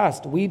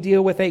unjust. We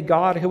deal with a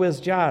God who is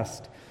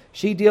just.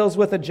 She deals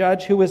with a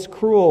judge who is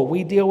cruel.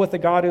 We deal with a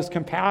God who's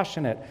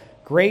compassionate,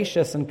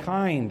 gracious, and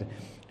kind.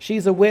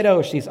 She's a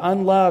widow. She's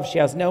unloved. She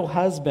has no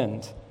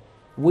husband.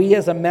 We,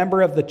 as a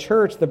member of the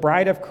church, the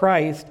bride of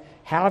Christ,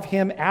 have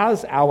him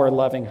as our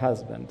loving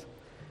husband.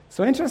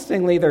 So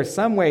interestingly, there's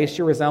some ways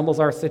she resembles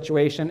our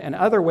situation and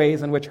other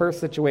ways in which her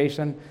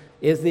situation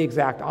is the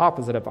exact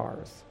opposite of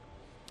ours.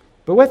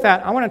 But with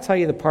that, I want to tell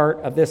you the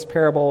part of this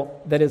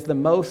parable that is the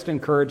most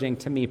encouraging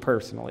to me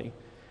personally.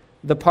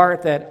 The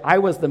part that I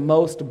was the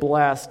most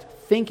blessed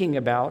thinking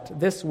about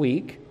this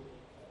week.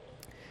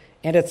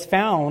 And it's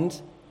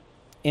found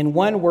in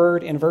one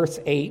word in verse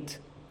 8,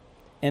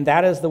 and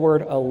that is the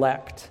word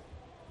elect.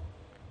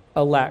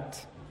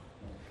 Elect.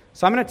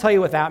 So I'm going to tell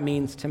you what that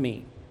means to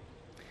me.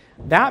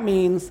 That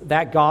means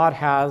that God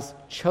has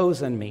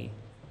chosen me.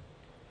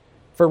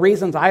 For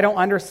reasons I don't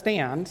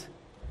understand,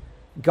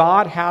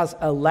 God has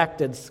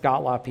elected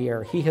Scott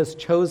LaPierre. He has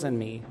chosen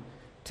me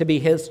to be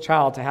his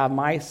child, to have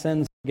my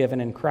sins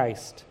forgiven in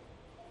Christ.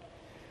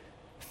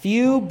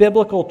 Few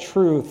biblical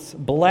truths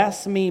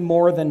bless me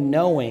more than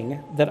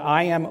knowing that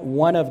I am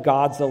one of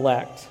God's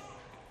elect.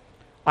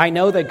 I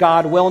know that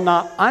God will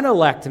not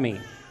unelect me.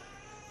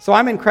 So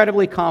I'm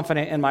incredibly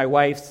confident in my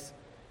wife's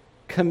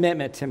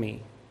commitment to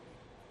me.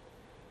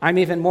 I'm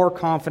even more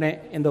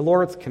confident in the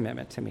Lord's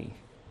commitment to me.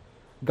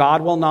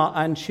 God will not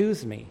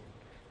unchoose me.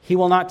 He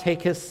will not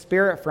take his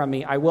spirit from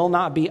me. I will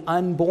not be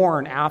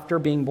unborn after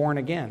being born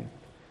again.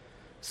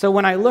 So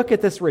when I look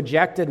at this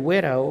rejected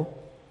widow,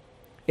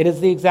 it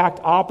is the exact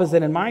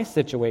opposite in my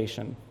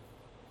situation.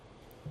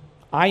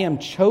 I am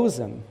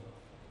chosen.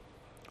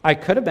 I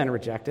could have been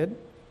rejected,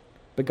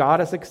 but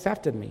God has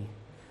accepted me,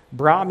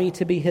 brought me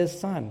to be his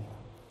son.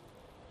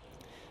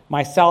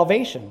 My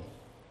salvation,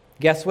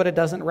 guess what it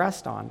doesn't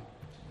rest on?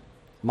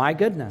 My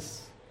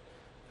goodness,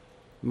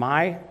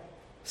 my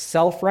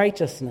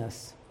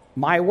self-righteousness,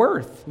 my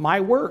worth,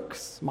 my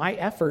works, my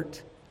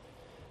effort.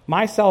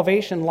 My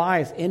salvation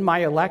lies in my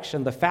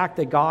election, the fact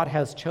that God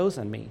has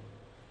chosen me.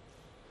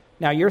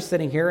 Now you're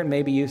sitting here and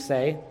maybe you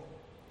say,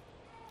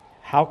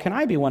 how can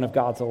I be one of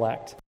God's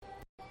elect?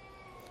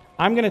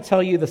 I'm going to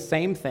tell you the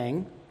same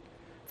thing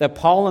that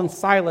Paul and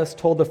Silas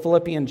told the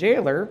Philippian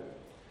jailer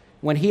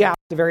when he asked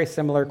a very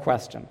similar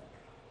question.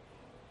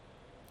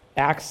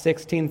 Acts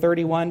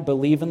 16:31,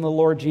 believe in the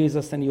Lord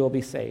Jesus and you will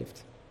be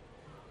saved.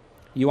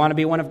 You want to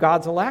be one of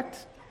God's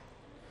elect?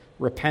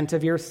 Repent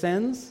of your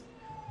sins,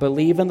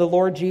 believe in the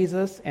Lord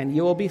Jesus, and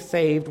you will be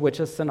saved, which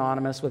is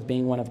synonymous with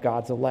being one of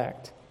God's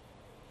elect.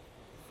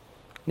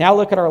 Now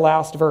look at our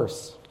last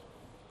verse.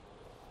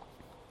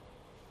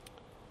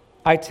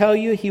 I tell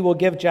you, he will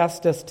give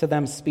justice to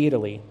them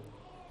speedily.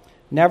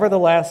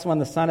 Nevertheless, when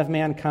the Son of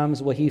Man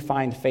comes, will he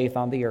find faith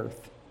on the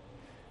earth?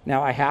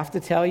 Now, I have to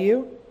tell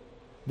you,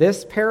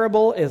 this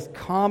parable is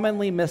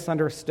commonly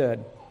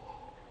misunderstood.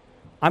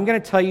 I'm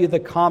going to tell you the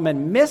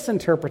common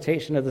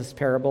misinterpretation of this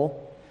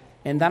parable,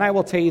 and then I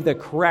will tell you the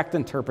correct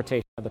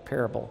interpretation of the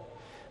parable.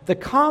 The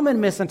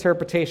common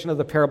misinterpretation of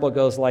the parable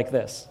goes like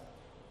this.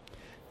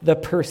 The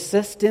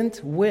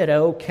persistent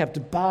widow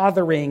kept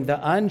bothering the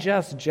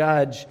unjust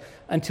judge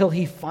until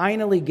he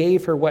finally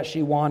gave her what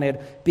she wanted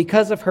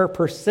because of her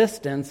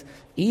persistence,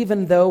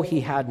 even though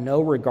he had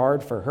no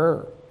regard for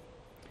her.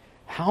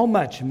 How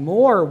much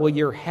more will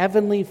your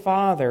heavenly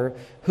Father,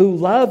 who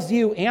loves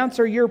you,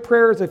 answer your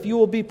prayers if you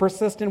will be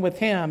persistent with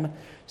him?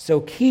 So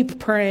keep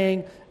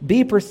praying,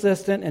 be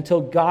persistent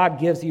until God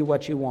gives you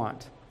what you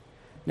want.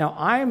 Now,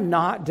 I'm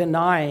not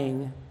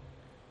denying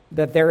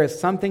that there is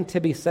something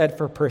to be said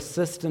for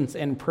persistence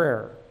in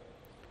prayer.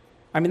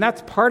 I mean,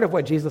 that's part of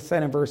what Jesus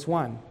said in verse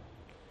 1.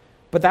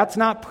 But that's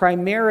not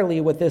primarily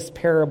what this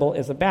parable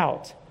is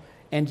about.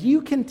 And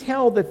you can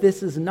tell that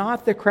this is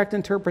not the correct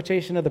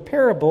interpretation of the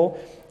parable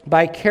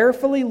by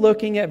carefully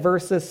looking at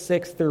verses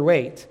 6 through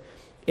 8.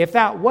 If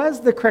that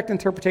was the correct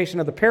interpretation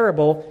of the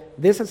parable,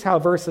 this is how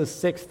verses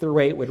 6 through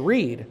 8 would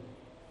read.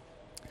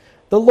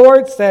 The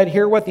Lord said,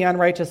 hear what the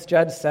unrighteous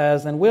judge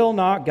says, and will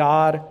not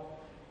God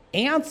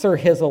answer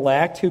his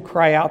elect who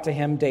cry out to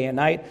him day and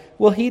night?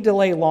 Will he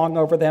delay long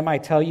over them? I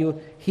tell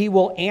you, he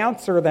will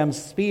answer them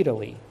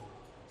speedily.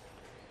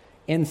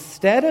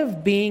 Instead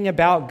of being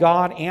about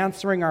God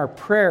answering our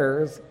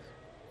prayers,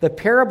 the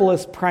parable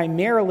is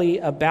primarily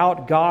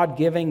about God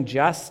giving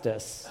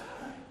justice.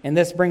 And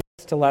this brings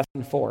us to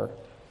lesson 4.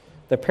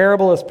 The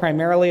parable is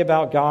primarily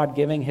about God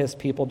giving his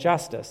people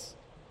justice.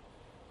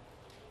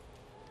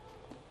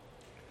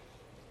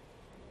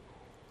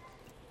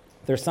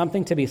 There's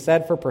something to be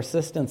said for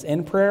persistence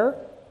in prayer,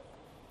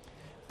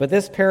 but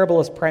this parable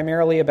is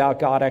primarily about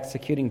God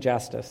executing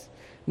justice.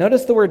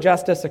 Notice the word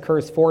justice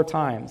occurs 4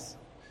 times.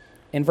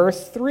 In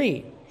verse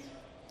 3,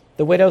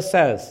 the widow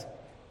says,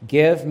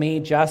 give me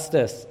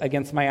justice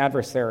against my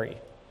adversary.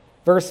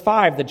 Verse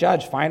 5, the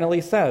judge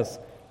finally says,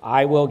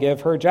 I will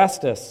give her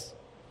justice.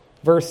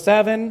 Verse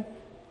 7,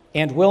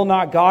 and will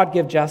not God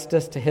give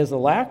justice to his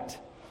elect?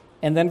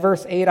 And then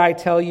verse 8, I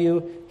tell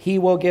you, he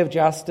will give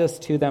justice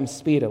to them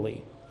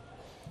speedily.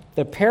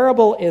 The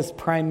parable is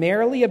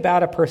primarily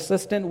about a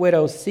persistent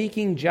widow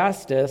seeking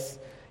justice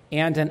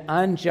and an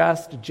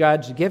unjust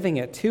judge giving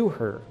it to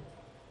her.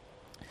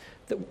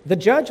 The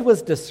judge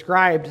was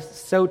described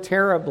so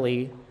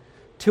terribly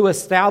to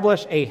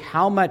establish a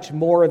how much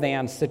more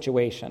than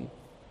situation.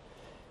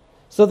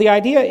 So the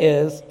idea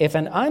is, if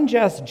an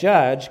unjust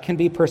judge can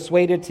be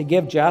persuaded to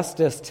give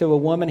justice to a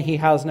woman he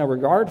has no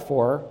regard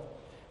for,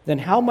 then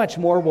how much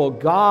more will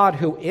God,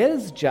 who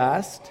is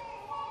just,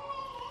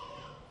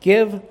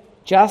 give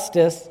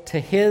justice to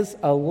his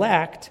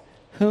elect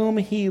whom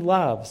he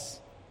loves?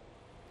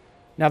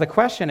 Now the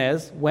question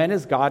is, when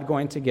is God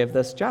going to give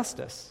this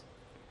justice?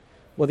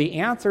 Well, the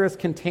answer is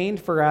contained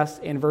for us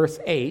in verse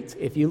 8,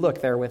 if you look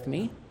there with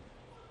me.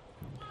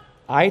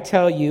 I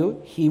tell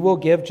you, he will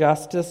give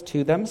justice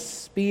to them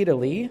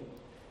speedily.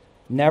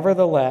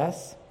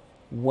 Nevertheless,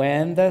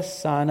 when the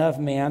Son of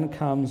Man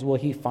comes, will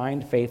he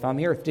find faith on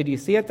the earth? Did you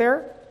see it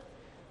there?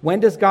 When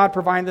does God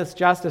provide this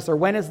justice, or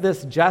when is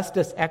this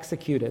justice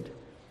executed?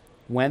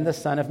 when the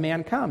Son of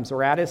Man comes,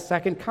 or at his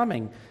second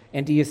coming.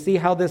 And do you see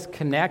how this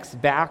connects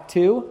back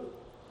to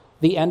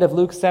the end of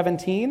Luke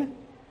 17?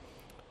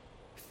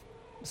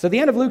 So the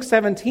end of Luke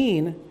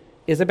 17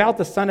 is about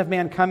the Son of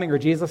Man coming, or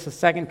Jesus'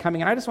 second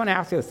coming. And I just want to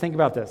ask you to think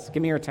about this.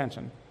 Give me your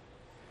attention.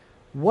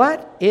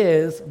 What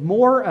is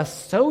more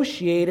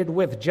associated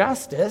with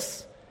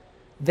justice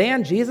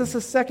than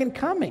Jesus' second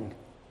coming?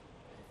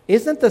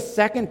 Isn't the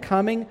second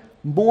coming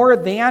more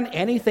than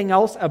anything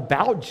else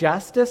about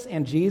justice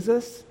and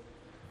Jesus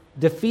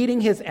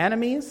defeating his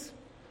enemies,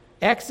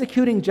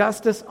 executing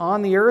justice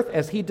on the earth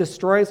as he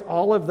destroys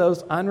all of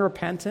those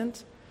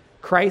unrepentant,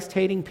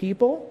 Christ-hating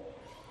people?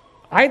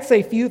 I'd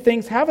say few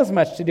things have as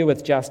much to do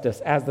with justice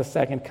as the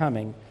second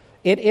coming.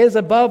 It is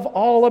above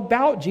all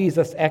about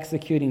Jesus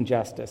executing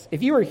justice.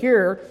 If you were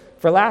here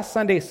for last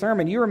Sunday's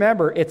sermon, you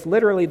remember it's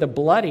literally the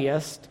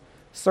bloodiest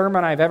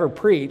sermon I've ever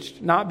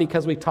preached, not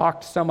because we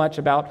talked so much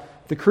about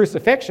the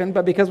crucifixion,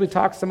 but because we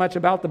talked so much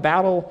about the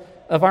battle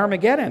of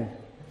Armageddon.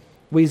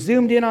 We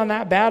zoomed in on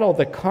that battle.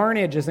 The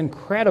carnage is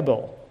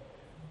incredible.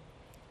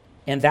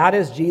 And that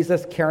is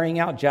Jesus carrying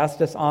out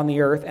justice on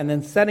the earth and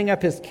then setting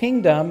up his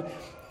kingdom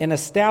and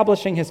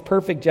establishing his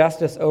perfect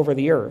justice over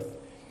the earth.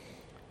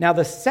 Now,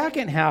 the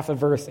second half of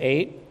verse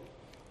 8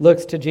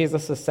 looks to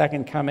Jesus'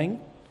 second coming,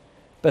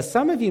 but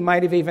some of you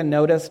might have even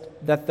noticed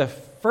that the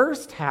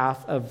first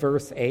half of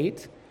verse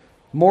 8,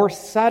 more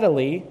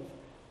subtly,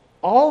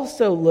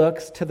 also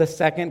looks to the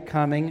second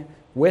coming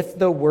with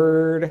the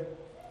word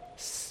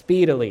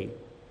speedily.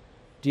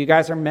 Do you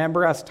guys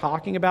remember us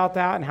talking about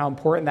that and how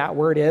important that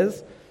word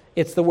is?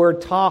 It's the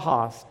word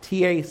tachos,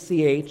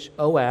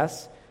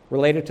 T-A-C-H-O-S,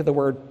 related to the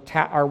word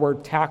our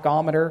word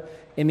tachometer.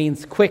 It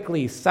means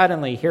quickly,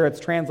 suddenly. Here it's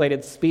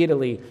translated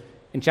speedily.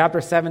 In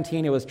chapter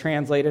 17, it was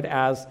translated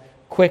as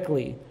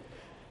quickly.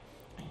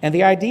 And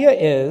the idea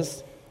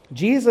is,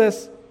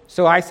 Jesus,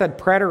 so I said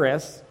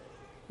preterists,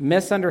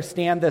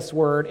 misunderstand this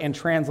word and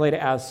translate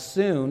it as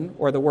soon,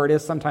 or the word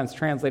is sometimes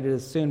translated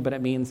as soon, but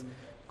it means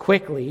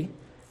quickly.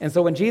 And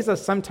so when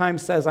Jesus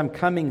sometimes says, I'm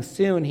coming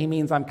soon, he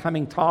means I'm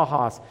coming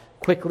tachos,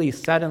 quickly,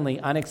 suddenly,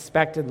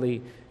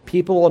 unexpectedly.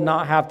 People will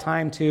not have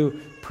time to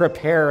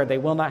prepare. They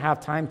will not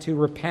have time to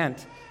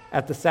repent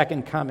at the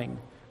second coming.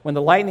 When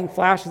the lightning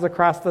flashes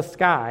across the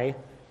sky,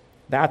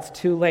 that's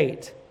too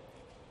late.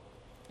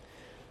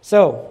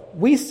 So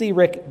we see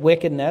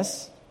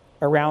wickedness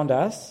around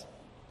us.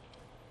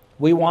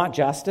 We want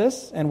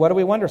justice. And what do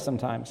we wonder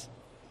sometimes?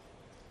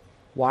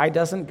 Why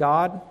doesn't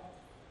God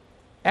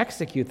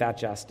execute that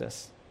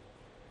justice?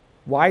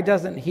 Why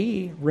doesn't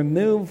he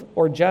remove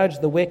or judge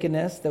the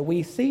wickedness that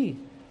we see?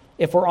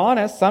 If we're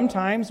honest,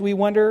 sometimes we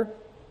wonder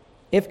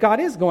if God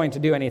is going to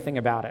do anything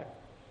about it.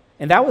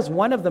 And that was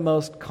one of the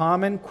most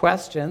common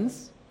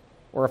questions,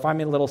 or if I'm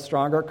a little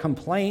stronger,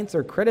 complaints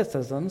or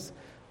criticisms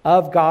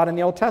of God in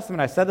the Old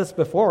Testament. I said this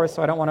before,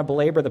 so I don't want to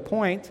belabor the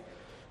point,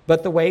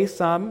 but the way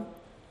some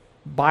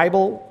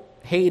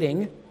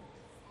Bible-hating,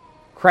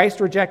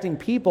 Christ-rejecting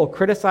people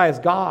criticize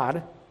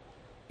God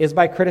is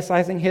by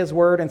criticizing his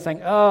word and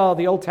saying, oh,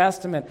 the Old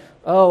Testament,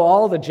 oh,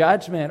 all the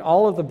judgment,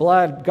 all of the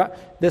blood, God,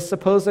 this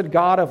supposed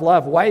God of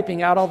love,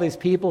 wiping out all these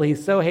people,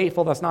 he's so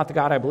hateful, that's not the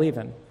God I believe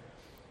in.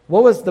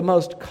 What was the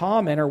most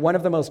common, or one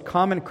of the most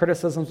common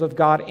criticisms of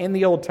God in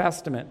the Old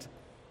Testament?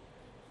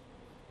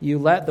 You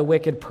let the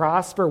wicked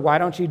prosper, why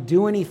don't you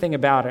do anything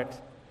about it?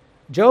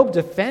 Job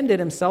defended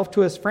himself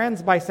to his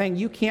friends by saying,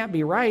 you can't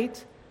be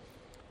right,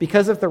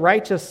 because if the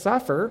righteous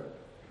suffer,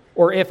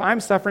 or if I'm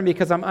suffering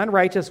because I'm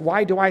unrighteous,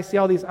 why do I see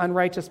all these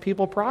unrighteous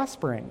people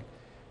prospering?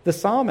 The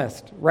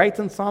psalmist writes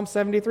in Psalm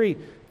 73,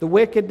 the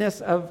wickedness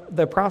of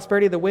the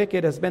prosperity of the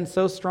wicked has been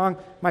so strong,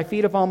 my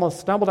feet have almost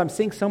stumbled. I'm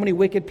seeing so many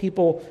wicked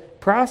people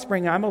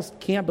prospering, I almost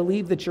can't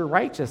believe that you're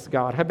righteous,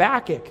 God.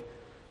 Habakkuk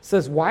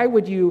says, why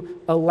would you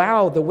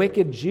allow the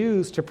wicked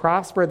Jews to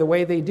prosper the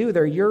way they do?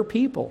 They're your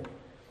people.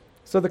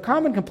 So the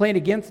common complaint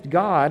against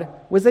God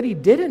was that he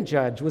didn't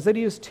judge, was that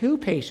he was too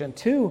patient,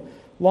 too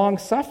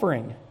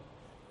long-suffering.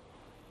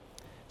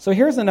 So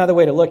here's another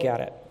way to look at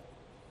it.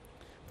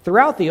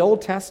 Throughout the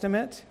Old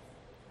Testament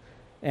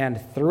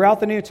and throughout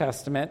the New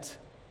Testament,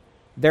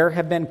 there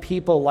have been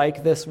people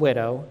like this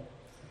widow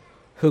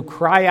who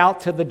cry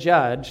out to the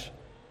judge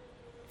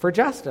for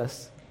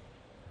justice.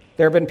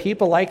 There have been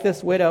people like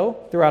this widow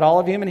throughout all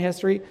of human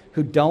history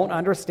who don't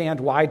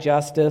understand why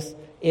justice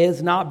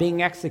is not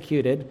being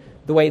executed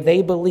the way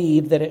they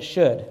believe that it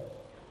should.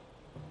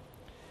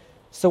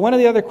 So one of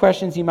the other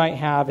questions you might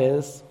have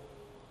is,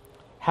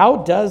 how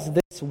does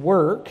this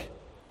work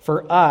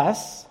for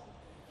us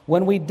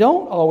when we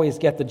don't always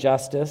get the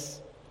justice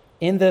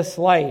in this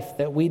life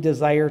that we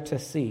desire to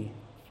see?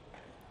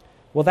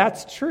 Well,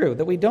 that's true,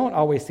 that we don't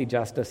always see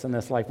justice in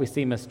this life. We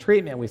see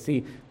mistreatment, we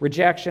see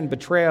rejection,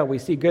 betrayal, we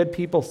see good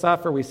people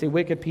suffer, we see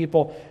wicked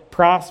people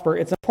prosper.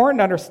 It's important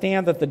to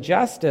understand that the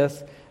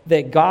justice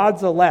that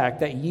God's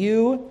elect, that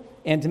you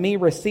and me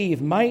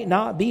receive, might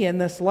not be in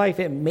this life.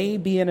 It may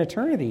be in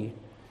eternity.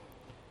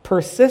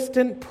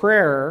 Persistent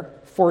prayer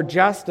for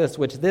justice,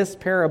 which this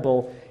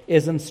parable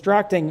is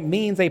instructing,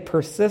 means a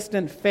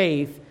persistent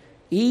faith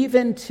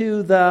even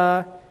to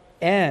the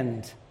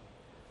end.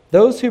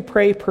 Those who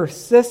pray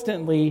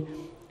persistently,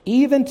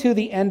 even to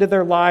the end of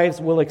their lives,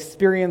 will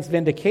experience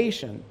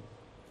vindication.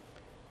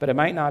 But it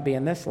might not be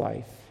in this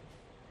life.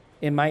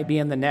 It might be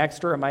in the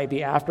next, or it might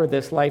be after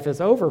this life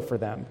is over for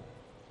them.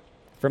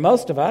 For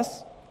most of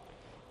us,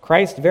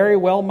 Christ very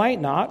well might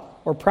not,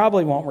 or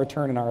probably won't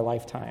return in our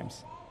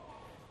lifetimes.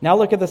 Now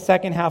look at the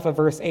second half of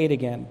verse 8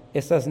 again.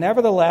 It says,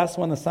 "Nevertheless,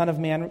 when the Son of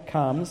Man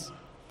comes,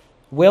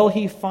 will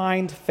he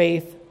find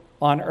faith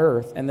on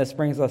earth?" And this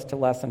brings us to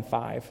lesson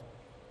 5.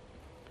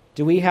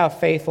 Do we have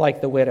faith like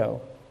the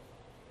widow?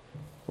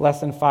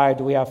 Lesson 5,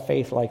 do we have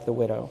faith like the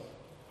widow?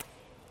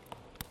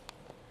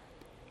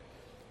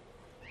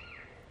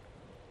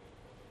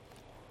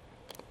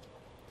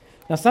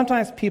 Now,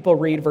 sometimes people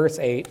read verse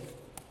 8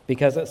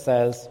 because it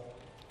says,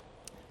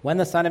 "When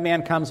the Son of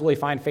Man comes, will he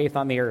find faith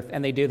on the earth?"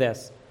 And they do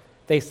this.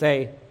 They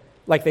say,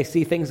 like they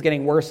see things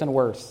getting worse and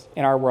worse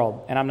in our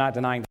world, and I'm not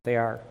denying that they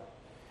are.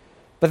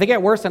 But they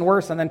get worse and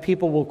worse, and then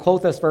people will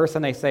quote this verse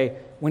and they say,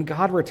 when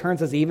God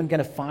returns, is he even going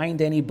to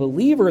find any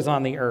believers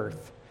on the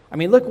earth? I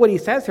mean, look what he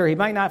says here. He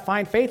might not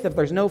find faith. If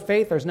there's no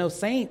faith, there's no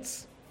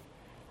saints.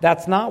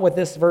 That's not what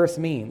this verse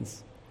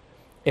means.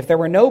 If there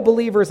were no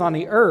believers on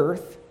the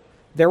earth,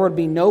 there would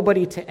be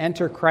nobody to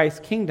enter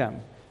Christ's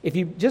kingdom. If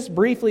you just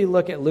briefly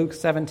look at Luke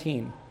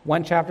 17,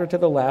 one chapter to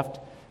the left,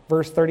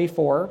 verse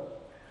 34.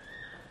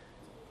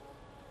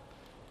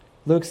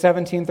 Luke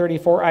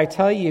 17:34, "I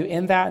tell you,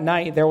 in that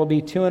night there will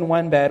be two in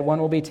one bed,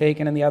 one will be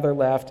taken and the other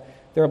left.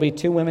 There will be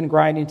two women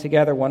grinding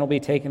together, one will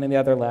be taken and the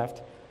other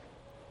left."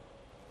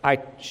 I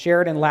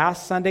shared in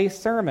last Sunday's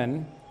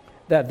sermon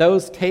that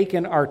those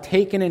taken are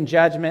taken in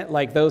judgment,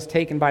 like those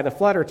taken by the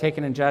flood are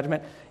taken in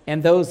judgment,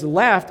 and those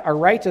left are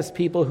righteous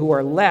people who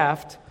are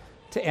left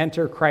to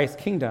enter Christ's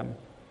kingdom.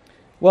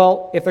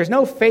 Well, if there's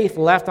no faith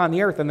left on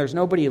the earth, then there's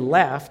nobody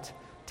left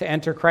to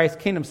enter Christ's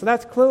kingdom. So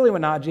that's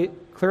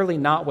clearly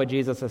not what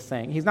Jesus is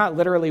saying. He's not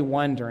literally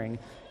wondering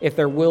if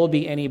there will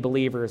be any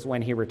believers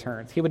when he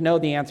returns. He would know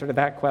the answer to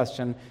that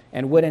question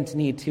and wouldn't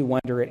need to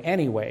wonder it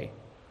anyway.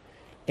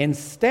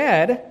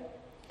 Instead,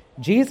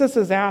 Jesus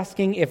is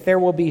asking if there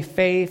will be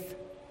faith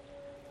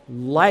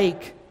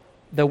like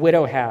the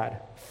widow had,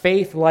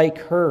 faith like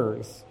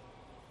hers.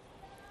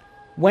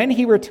 When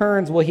he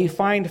returns, will he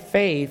find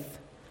faith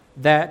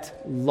that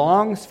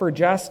longs for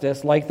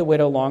justice like the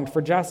widow longed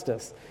for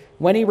justice?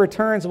 When he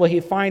returns, will he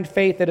find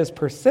faith that is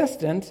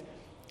persistent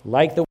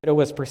like the widow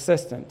was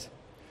persistent?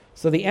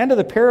 So the end of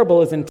the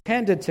parable is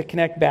intended to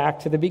connect back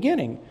to the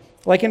beginning.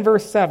 Like in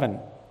verse 7,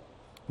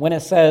 when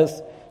it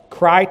says,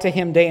 "Cry to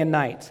him day and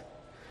night."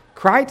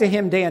 Cry to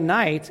him day and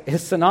night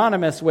is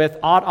synonymous with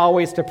ought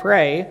always to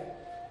pray,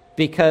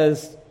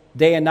 because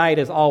day and night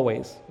is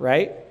always,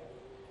 right?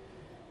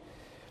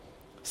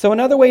 So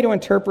another way to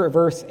interpret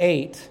verse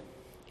 8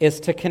 is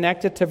to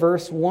connect it to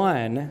verse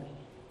 1,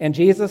 and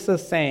Jesus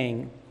is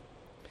saying,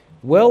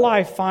 will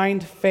I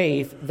find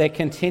faith that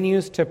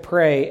continues to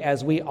pray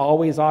as we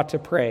always ought to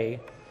pray,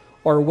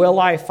 or will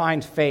I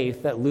find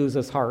faith that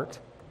loses heart,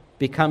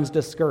 becomes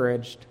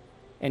discouraged,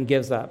 and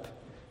gives up?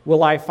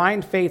 Will I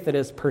find faith that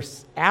is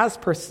as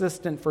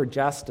persistent for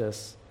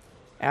justice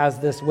as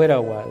this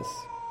widow was?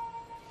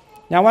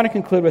 Now I want to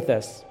conclude with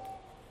this.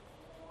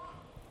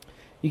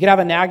 You could have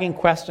a nagging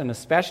question,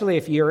 especially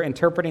if you're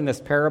interpreting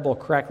this parable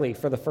correctly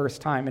for the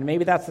first time, and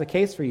maybe that's the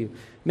case for you.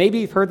 Maybe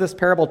you've heard this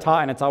parable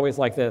taught and it's always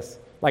like this.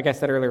 Like I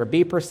said earlier,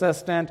 be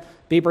persistent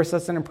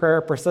in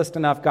prayer, persist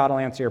enough, God will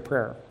answer your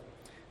prayer.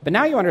 But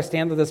now you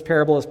understand that this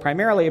parable is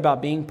primarily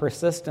about being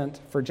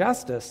persistent for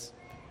justice.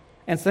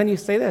 And so then you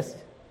say this,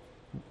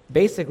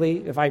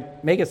 basically, if I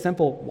make it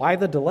simple, why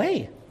the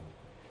delay?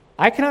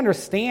 I can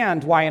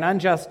understand why an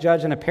unjust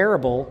judge in a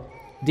parable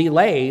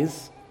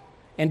delays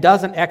and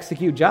doesn't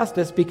execute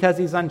justice because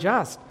he's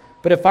unjust.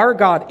 But if our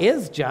God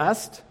is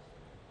just,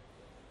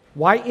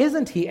 why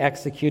isn't he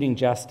executing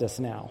justice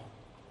now?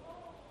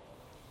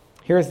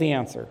 Here's the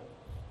answer.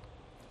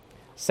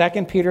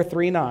 2 Peter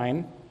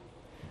 3:9,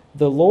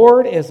 the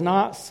Lord is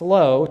not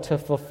slow to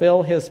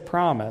fulfill his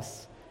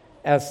promise,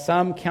 as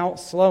some count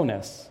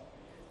slowness,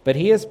 but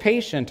he is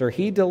patient, or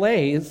he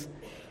delays,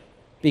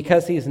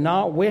 because he's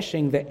not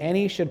wishing that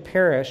any should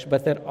perish,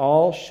 but that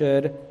all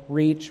should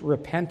reach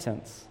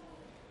repentance.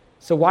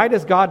 So why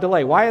does God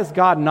delay? Why has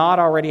God not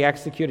already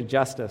executed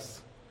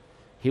justice?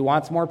 He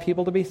wants more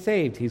people to be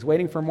saved. He's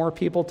waiting for more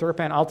people to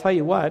repent. I'll tell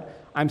you what,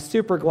 I'm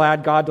super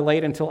glad God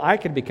delayed until I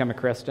could become a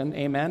Christian.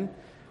 Amen?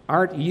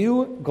 Aren't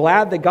you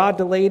glad that God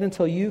delayed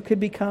until you could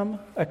become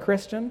a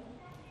Christian?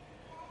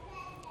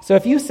 So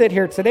if you sit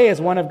here today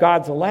as one of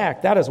God's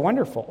elect, that is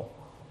wonderful.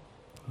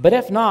 But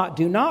if not,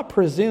 do not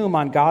presume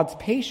on God's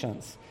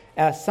patience.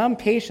 At some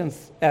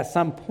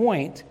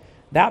point,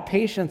 that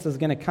patience is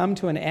going to come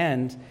to an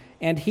end,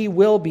 and he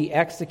will be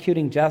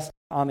executing justice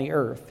on the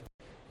earth.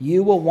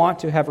 You will want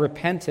to have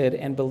repented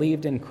and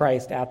believed in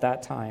Christ at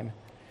that time.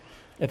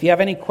 If you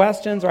have any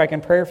questions or I can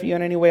pray for you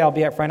in any way, I'll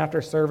be up front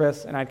after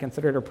service, and I'd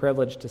consider it a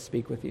privilege to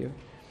speak with you.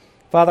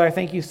 Father, I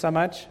thank you so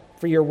much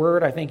for your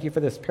word. I thank you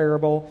for this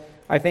parable.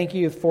 I thank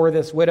you for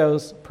this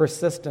widow's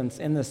persistence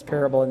in this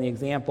parable and the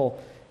example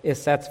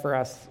is sets for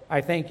us.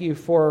 I thank you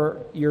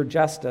for your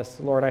justice,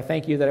 Lord. I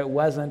thank you that it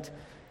wasn't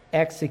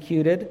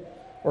executed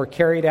or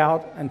carried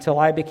out until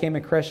I became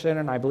a Christian,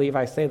 and I believe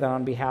I say that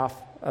on behalf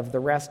of the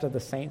rest of the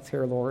saints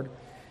here, Lord.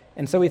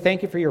 And so we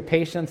thank you for your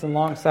patience and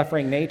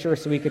long-suffering nature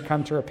so we could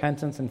come to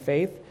repentance and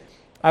faith.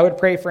 I would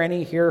pray for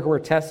any here who are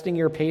testing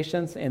your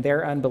patience and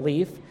their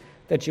unbelief,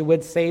 that you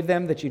would save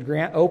them, that you'd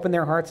open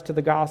their hearts to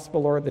the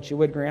gospel, Lord, that you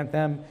would grant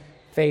them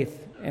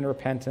faith and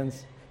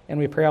repentance. And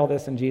we pray all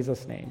this in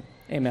Jesus' name.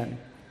 Amen.